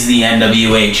 he is the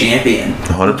NWA champion.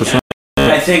 100%.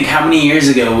 I think how many years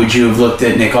ago would you have looked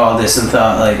at Nick Aldis and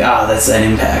thought like, that's that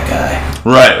Impact guy?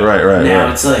 Right.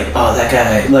 Now it's like, that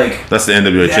guy, like that's the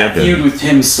NWA champion. That feud with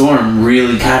Tim Storm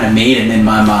really kind of made him in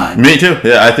my mind. Me too.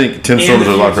 Yeah, I think Tim Storm's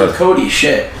a lot better. Cody,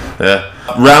 shit. Yeah.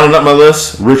 Rounding up my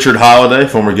list, Richard Holiday,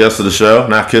 former guest of the show.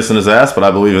 Not kissing his ass, but I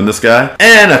believe in this guy.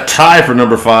 And a tie for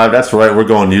number 5. That's right, we're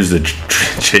going to use the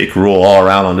Jake rule all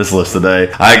around on this list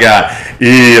today. I got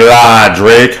Eli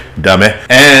Drake, dummy.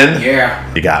 And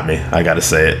you got me. I got to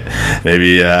say it.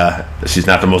 Maybe she's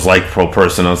not the most likable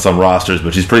person on some rosters,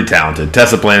 but she's pretty talented.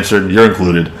 Tessa Blanchard, you're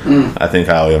included. I think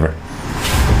highly of her.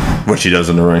 What she does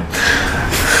in the ring.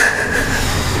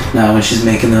 No, when she's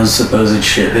making those supposed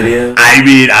shit videos. I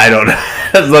mean, I don't know.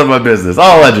 That's none of my business.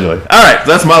 All allegedly. All right,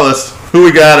 that's my list. Who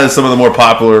we got as some of the more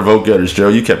popular vote getters, Joe?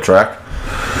 You kept track.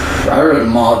 I wrote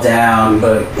them all down,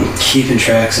 but keeping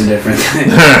track's a different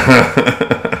thing.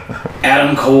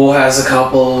 Adam Cole has a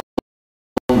couple.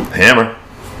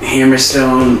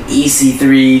 Hammerstone,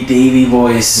 EC3, Davey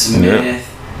Boy Smith.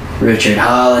 Richard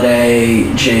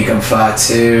Holiday, Jacob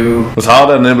Fatu. Was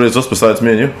Holiday on anybody's list besides me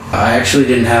and you? I actually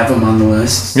didn't have him on the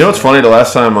list. You know what's funny? The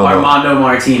last time Armando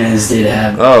Martinez did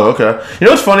have him. Oh, okay. You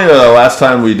know what's funny? The last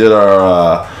time we did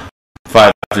our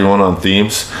 5-3-1 on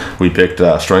themes, we picked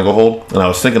Stranglehold, and I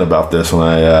was thinking about this when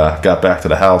I got back to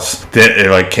the house.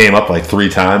 It like came up like 3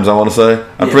 times, I want to say.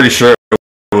 I'm pretty sure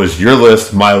it was your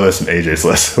list, my list, and AJ's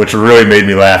list, which really made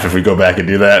me laugh if we go back and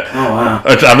do that. Oh, wow.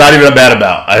 Which I'm not even mad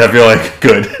about. I feel like,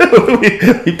 good.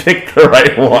 we picked the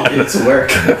right one. It's work.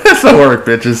 It's the work,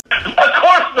 bitches. Of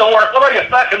course the work. What are you,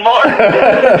 fucking Mark?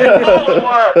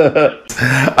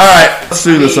 All right, let's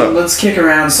do this up. Let's kick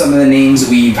around some of the names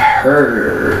we've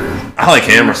heard. I like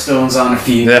Hammer. Hammerstone's on a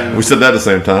few. Yeah, we said that at the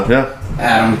same time, yeah.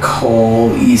 Adam Cole,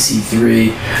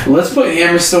 EC3. Let's put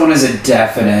Hammerstone as a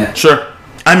definite. Sure.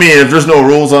 I mean, if there's no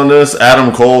rules on this,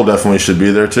 Adam Cole definitely should be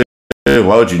there too.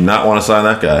 Why would you not want to sign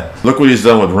that guy? Look what he's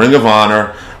done with Ring of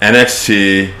Honor,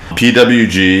 NXT,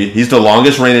 PWG. He's the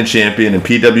longest reigning champion in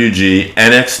PWG,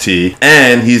 NXT,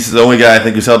 and he's the only guy I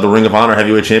think who's held the Ring of Honor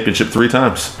Heavyweight Championship 3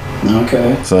 times.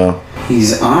 Okay. So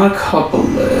He's on a couple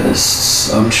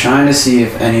lists. I'm trying to see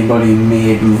if anybody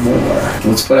made more.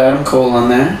 Let's put Adam Cole on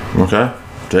there. okay,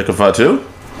 Jacob Fatu.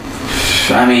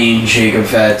 I mean, Jacob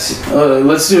Fatu.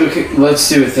 Let's do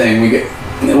a thing.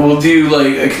 We'll do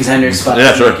like a contender spot.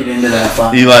 Yeah, to sure. Make it into that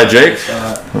final Eli Jake.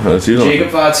 spot. That's Eli. Jacob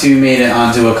Fatu made it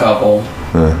onto a couple.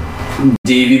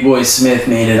 Davey Boy Smith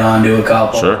made it onto a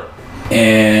couple. Sure.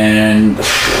 And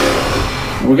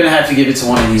we're gonna have to give it to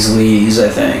one of these leads, I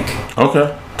think.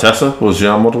 Okay. Tessa, was she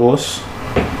on multiple lists?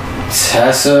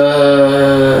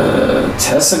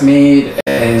 Tessa made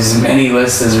as many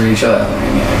lists as Rachel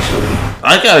Ellering, actually.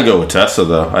 I gotta go with Tessa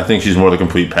though. I think she's more the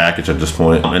complete package at this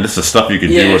point. And this is stuff you could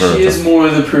do Yeah, with her. she is more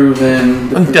the proven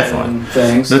Definitely.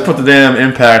 things. They put the damn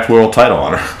Impact World title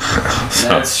on her. So,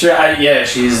 That's true. Yeah,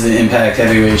 she's the Impact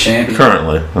Heavyweight Champion.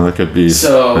 currently, and that could be.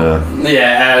 So,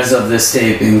 yeah, as of this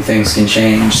taping, things can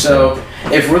change. So,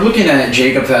 if we're looking at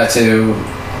Jacob Fatu,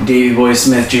 Davey Boy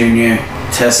Smith Jr.,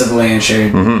 Tessa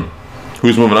Blanchard.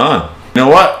 Who's moving on? You know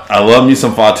what? I love me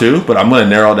some Fatu, but I'm going to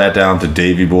narrow that down to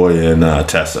Davey Boy and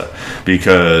Tessa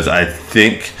because I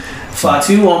think.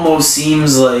 Fatu almost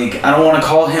seems like, I don't want to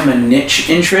call him a niche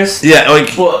interest. Yeah,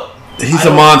 like But he's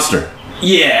a monster.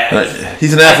 yeah.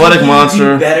 He's an athletic I think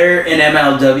monster. he'd be better in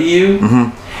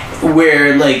MLW,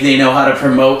 where like they know how to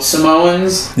promote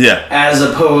Samoans, Yeah, as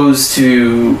opposed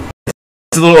to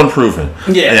it's a little unproven.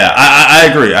 Yeah. I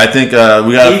agree. I think we got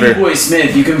to Davey figure. Boy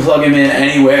Smith. You can plug him in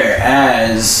anywhere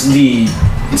as the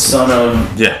son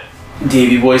of Yeah,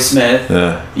 Davey Boy Smith.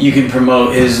 yeah. You can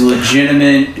promote his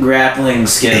legitimate grappling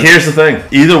skills. Here's the thing: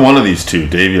 either one of these two,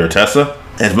 Davey or Tessa,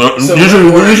 and So usually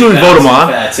we're we usually vote them on.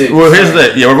 bouncing Fatu. Well, here's the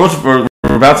thing: yeah,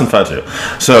 we're bouncing Fatu.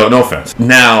 So no offense.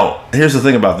 Now, here's the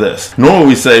thing about this: normally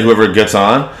we say whoever gets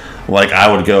on. Like,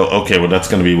 I would go, okay, well, that's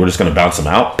going to be, we're just going to bounce them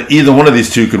out. Either one of these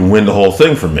two could win the whole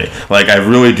thing for me. Like, I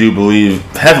really do believe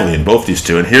heavily in both these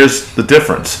two. And here's the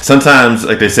difference. Sometimes,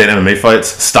 like they say in MMA fights,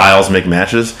 styles make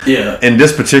matches. Yeah. In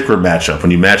this particular matchup,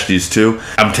 when you match these two,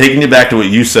 I'm taking you back to what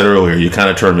you said earlier. You kind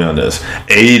of turned me on this.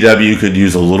 AEW could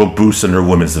use a little boost in their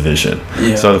women's division.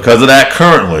 Yeah. So because of that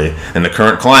currently, in the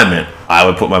current climate, I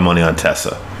would put my money on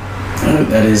Tessa.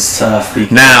 That is tough.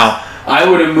 Because Now, I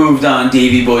would have moved on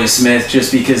Davey Boy Smith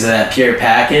just because of that pure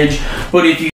package. But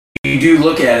if you do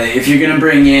look at it, if you're going to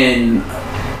bring in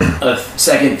a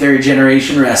second, third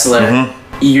generation wrestler,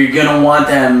 you're going to want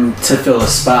them to fill a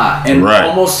spot. And Right.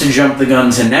 almost to jump the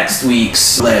gun to next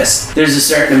week's list, there's a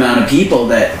certain amount of people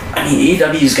that, I mean,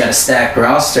 AEW's got a stacked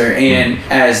roster. And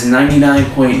as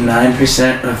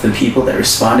 99.9% of the people that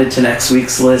responded to next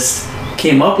week's list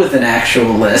came up with an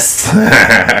actual list.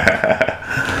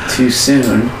 Too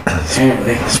soon,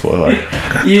 apparently. spoiler.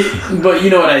 But you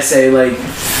know what I say, like,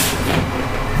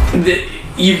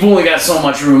 you've only got so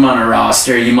much room on a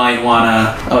roster. You might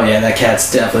wanna. Oh yeah, that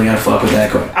cat's definitely gonna fuck with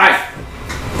that cord. Alright,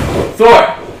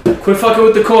 Thor, quit fucking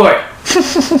with the cord.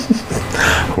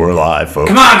 We're live, folks.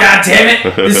 Come on,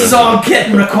 goddammit! This is all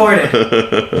getting recorded.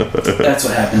 That's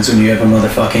what happens when you have a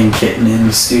motherfucking kitten in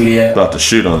the studio. About to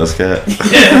shoot on this cat.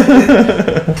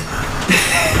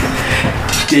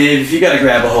 Dave, if you gotta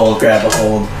grab a hold, grab a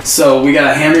hold. So we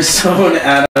got Hammerstone,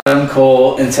 Adam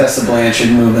Cole, and Tessa Blanchard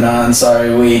moving on.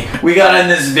 Sorry, we got in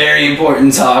this very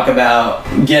important talk about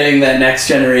getting that next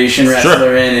generation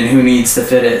wrestler in and who needs to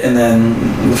fit it, and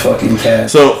then the fucking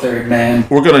cat, So- third man.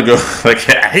 We're gonna go like,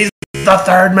 yeah, he's the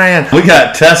third man. We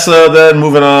got Tessa then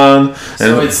moving on, and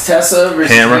So it's Tessa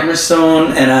versus Hammerstone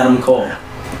and Adam Cole.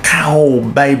 ow,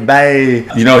 baby.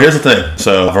 You know, here's the thing.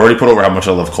 So I've already put over how much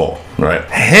I love Cole, right?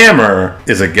 Hammer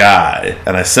is a guy,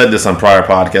 and I said this on prior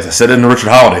podcasts. I said it in the Richard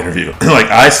Holiday interview. Like,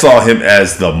 I saw him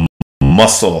as the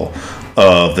muscle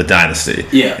of the dynasty.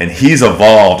 Yeah. And he's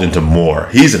evolved into more.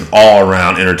 He's an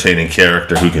all-around entertaining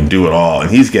character who can do it all, and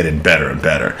he's getting better and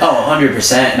better. Oh,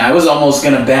 100%. And I was almost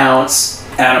gonna bounce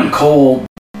Adam Cole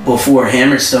before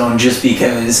Hammerstone just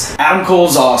because Adam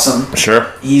Cole's awesome. Sure.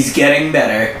 He's getting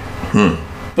better.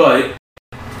 But,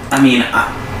 I mean,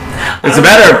 It's a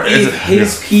matter of... if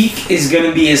his peak is going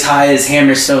to be as high as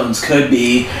Hammerstone's could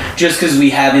be, just because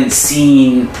we haven't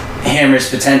seen Hammer's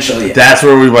potential yet. That's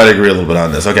where we might agree a little bit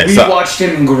on this. Okay, We so... watched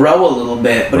him grow a little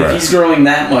bit, but Right. if he's growing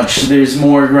that much, there's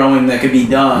more growing that could be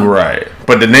done. Right.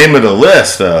 But the name of the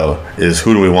list, though, is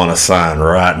who do we want to sign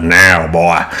right now,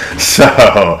 boy? So,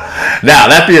 now,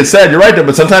 that being said, you're right, though,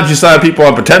 but sometimes you sign people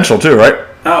on potential, too, right?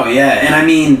 Oh, yeah, and I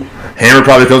mean... Hammer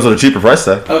probably comes with a cheaper price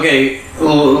tag. Okay,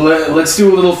 let's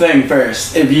do a little thing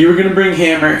first. If you were going to bring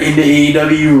Hammer into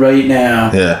AEW right now,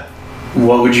 Yeah.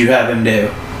 what would you have him do?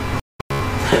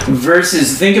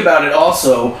 Versus, think about it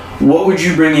also, what would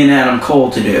you bring in Adam Cole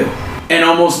to do? And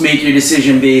almost make your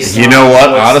decision based on... You know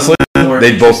what? what's Honestly, more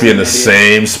they'd both be in the interesting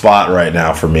same spot right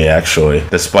now for me, actually.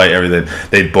 Despite everything.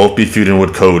 They'd both be feuding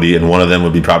with Cody, and one of them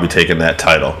would be probably taking that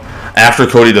title. After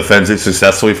Cody defends it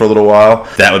successfully for a little while,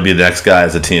 that would be the next guy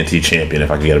as a TNT champion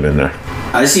if I could get him in there.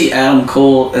 I see Adam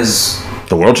Cole as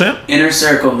The world champ? inner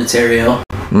circle material.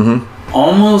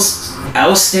 Almost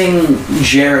ousting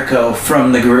Jericho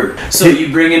from the group. So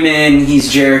you bring him in, he's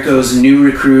Jericho's new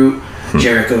recruit.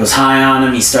 Jericho's high on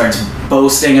him, he starts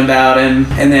boasting about him.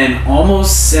 And then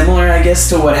almost similar, I guess,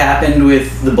 to what happened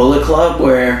with the Bullet Club,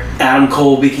 where Adam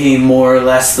Cole became more or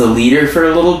less the leader for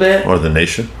a little bit. Or the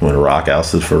Nation when Rock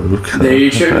ousted Farouk. There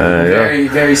you should. Very,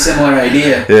 very similar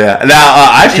idea. Yeah.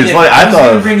 Now, actually, it's funny. I was thought.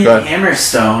 going to bring in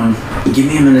Hammerstone. Give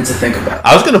me a minute to think about it.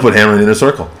 I was going to put Hammer in the inner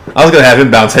circle. I was going to have him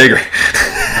bounce Hager.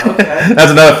 Okay. That's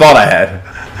another thought I had.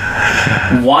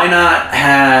 Why not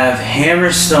have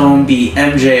Hammerstone be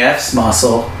MJF's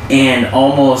muscle and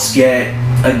almost get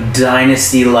a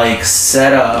dynasty-like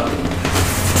setup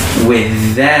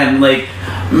with them? Like,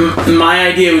 my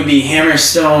idea would be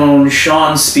Hammerstone,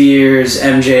 Shawn Spears,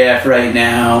 MJF right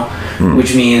now,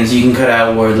 which means you can cut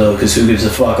out Wardlow because who gives a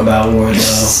fuck about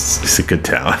Wardlow? He's a good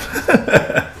talent.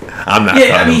 I'm not.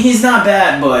 Yeah, I mean, he's not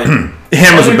bad, but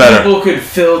Hammer's other a better. people could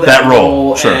fill that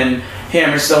role, sure. And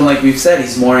Hammerstone, like we've said,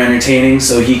 he's more entertaining,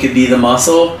 so he could be the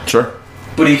muscle. Sure.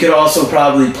 But he could also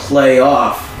probably play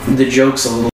off the jokes a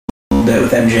little bit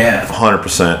with MJF.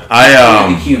 100%.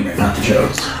 The humor, not the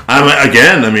jokes.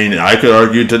 I mean, I could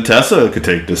argue that Tessa could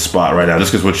take this spot right now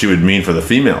just because what she would mean for the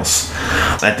females.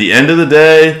 At the end of the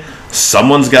day,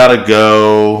 someone's got to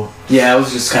go. Yeah, I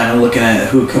was just kind of looking at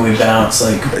who can we bounce.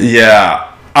 Like, Yeah.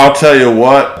 I'll tell you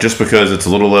what, just because it's a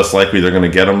little less likely they're going to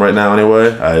get him right now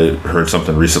anyway. I heard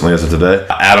something recently as of today.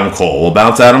 Adam Cole. We'll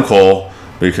bounce Adam Cole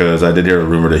because I did hear a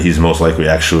rumor that he's most likely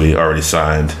actually already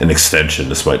signed an extension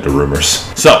despite the rumors.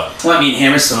 So. well, I mean,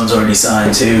 Hammerstone's already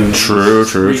signed too. True.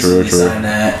 Signed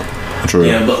that. True.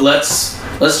 Yeah, but let's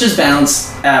just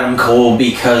bounce Adam Cole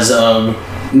because of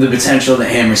the potential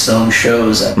that Hammerstone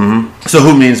shows. So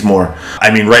who means more?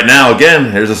 I mean, right now,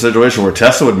 again, here's a situation where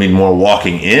Tessa would mean more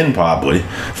walking in probably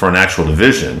for an actual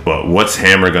division. But what's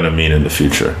Hammer going to mean in the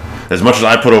future? As much as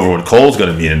I put over what Cole's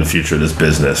going to mean in the future of this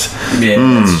business. Yeah,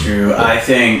 that's true. I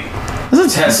think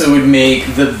Tessa would make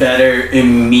the better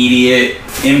immediate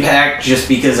impact just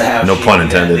because of how No shaky pun that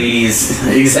intended. ladies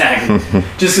exactly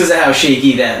just because of how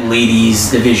shaky that ladies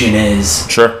division is.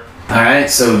 Sure. All right,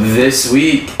 so this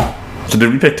week So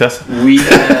did we pick Tessa? we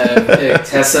have picked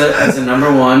Tessa as a number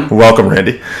one. Welcome,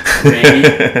 Randy. Randy,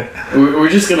 we're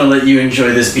just gonna let you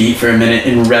enjoy this beat for a minute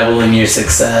and revel in your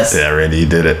success. Yeah, Randy, you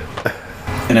did it.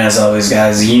 And as always,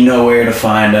 guys, you know where to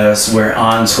find us. We're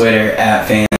on Twitter at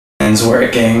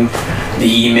fansworking.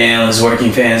 The email is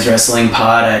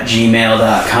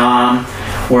workingfanswrestlingpod@gmail.com.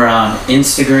 We're on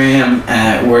Instagram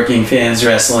at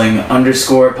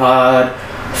workingfanswrestling_pod.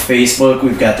 Facebook,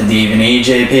 we've got the Dave and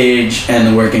AJ page and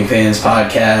the Working Fans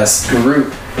Podcast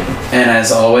group. And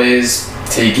as always,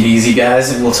 take it easy,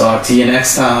 guys, and we'll talk to you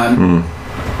next time.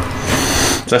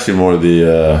 It's actually more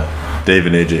the Dave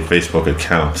and AJ Facebook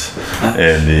account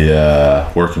and the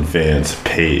Working Fans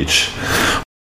page.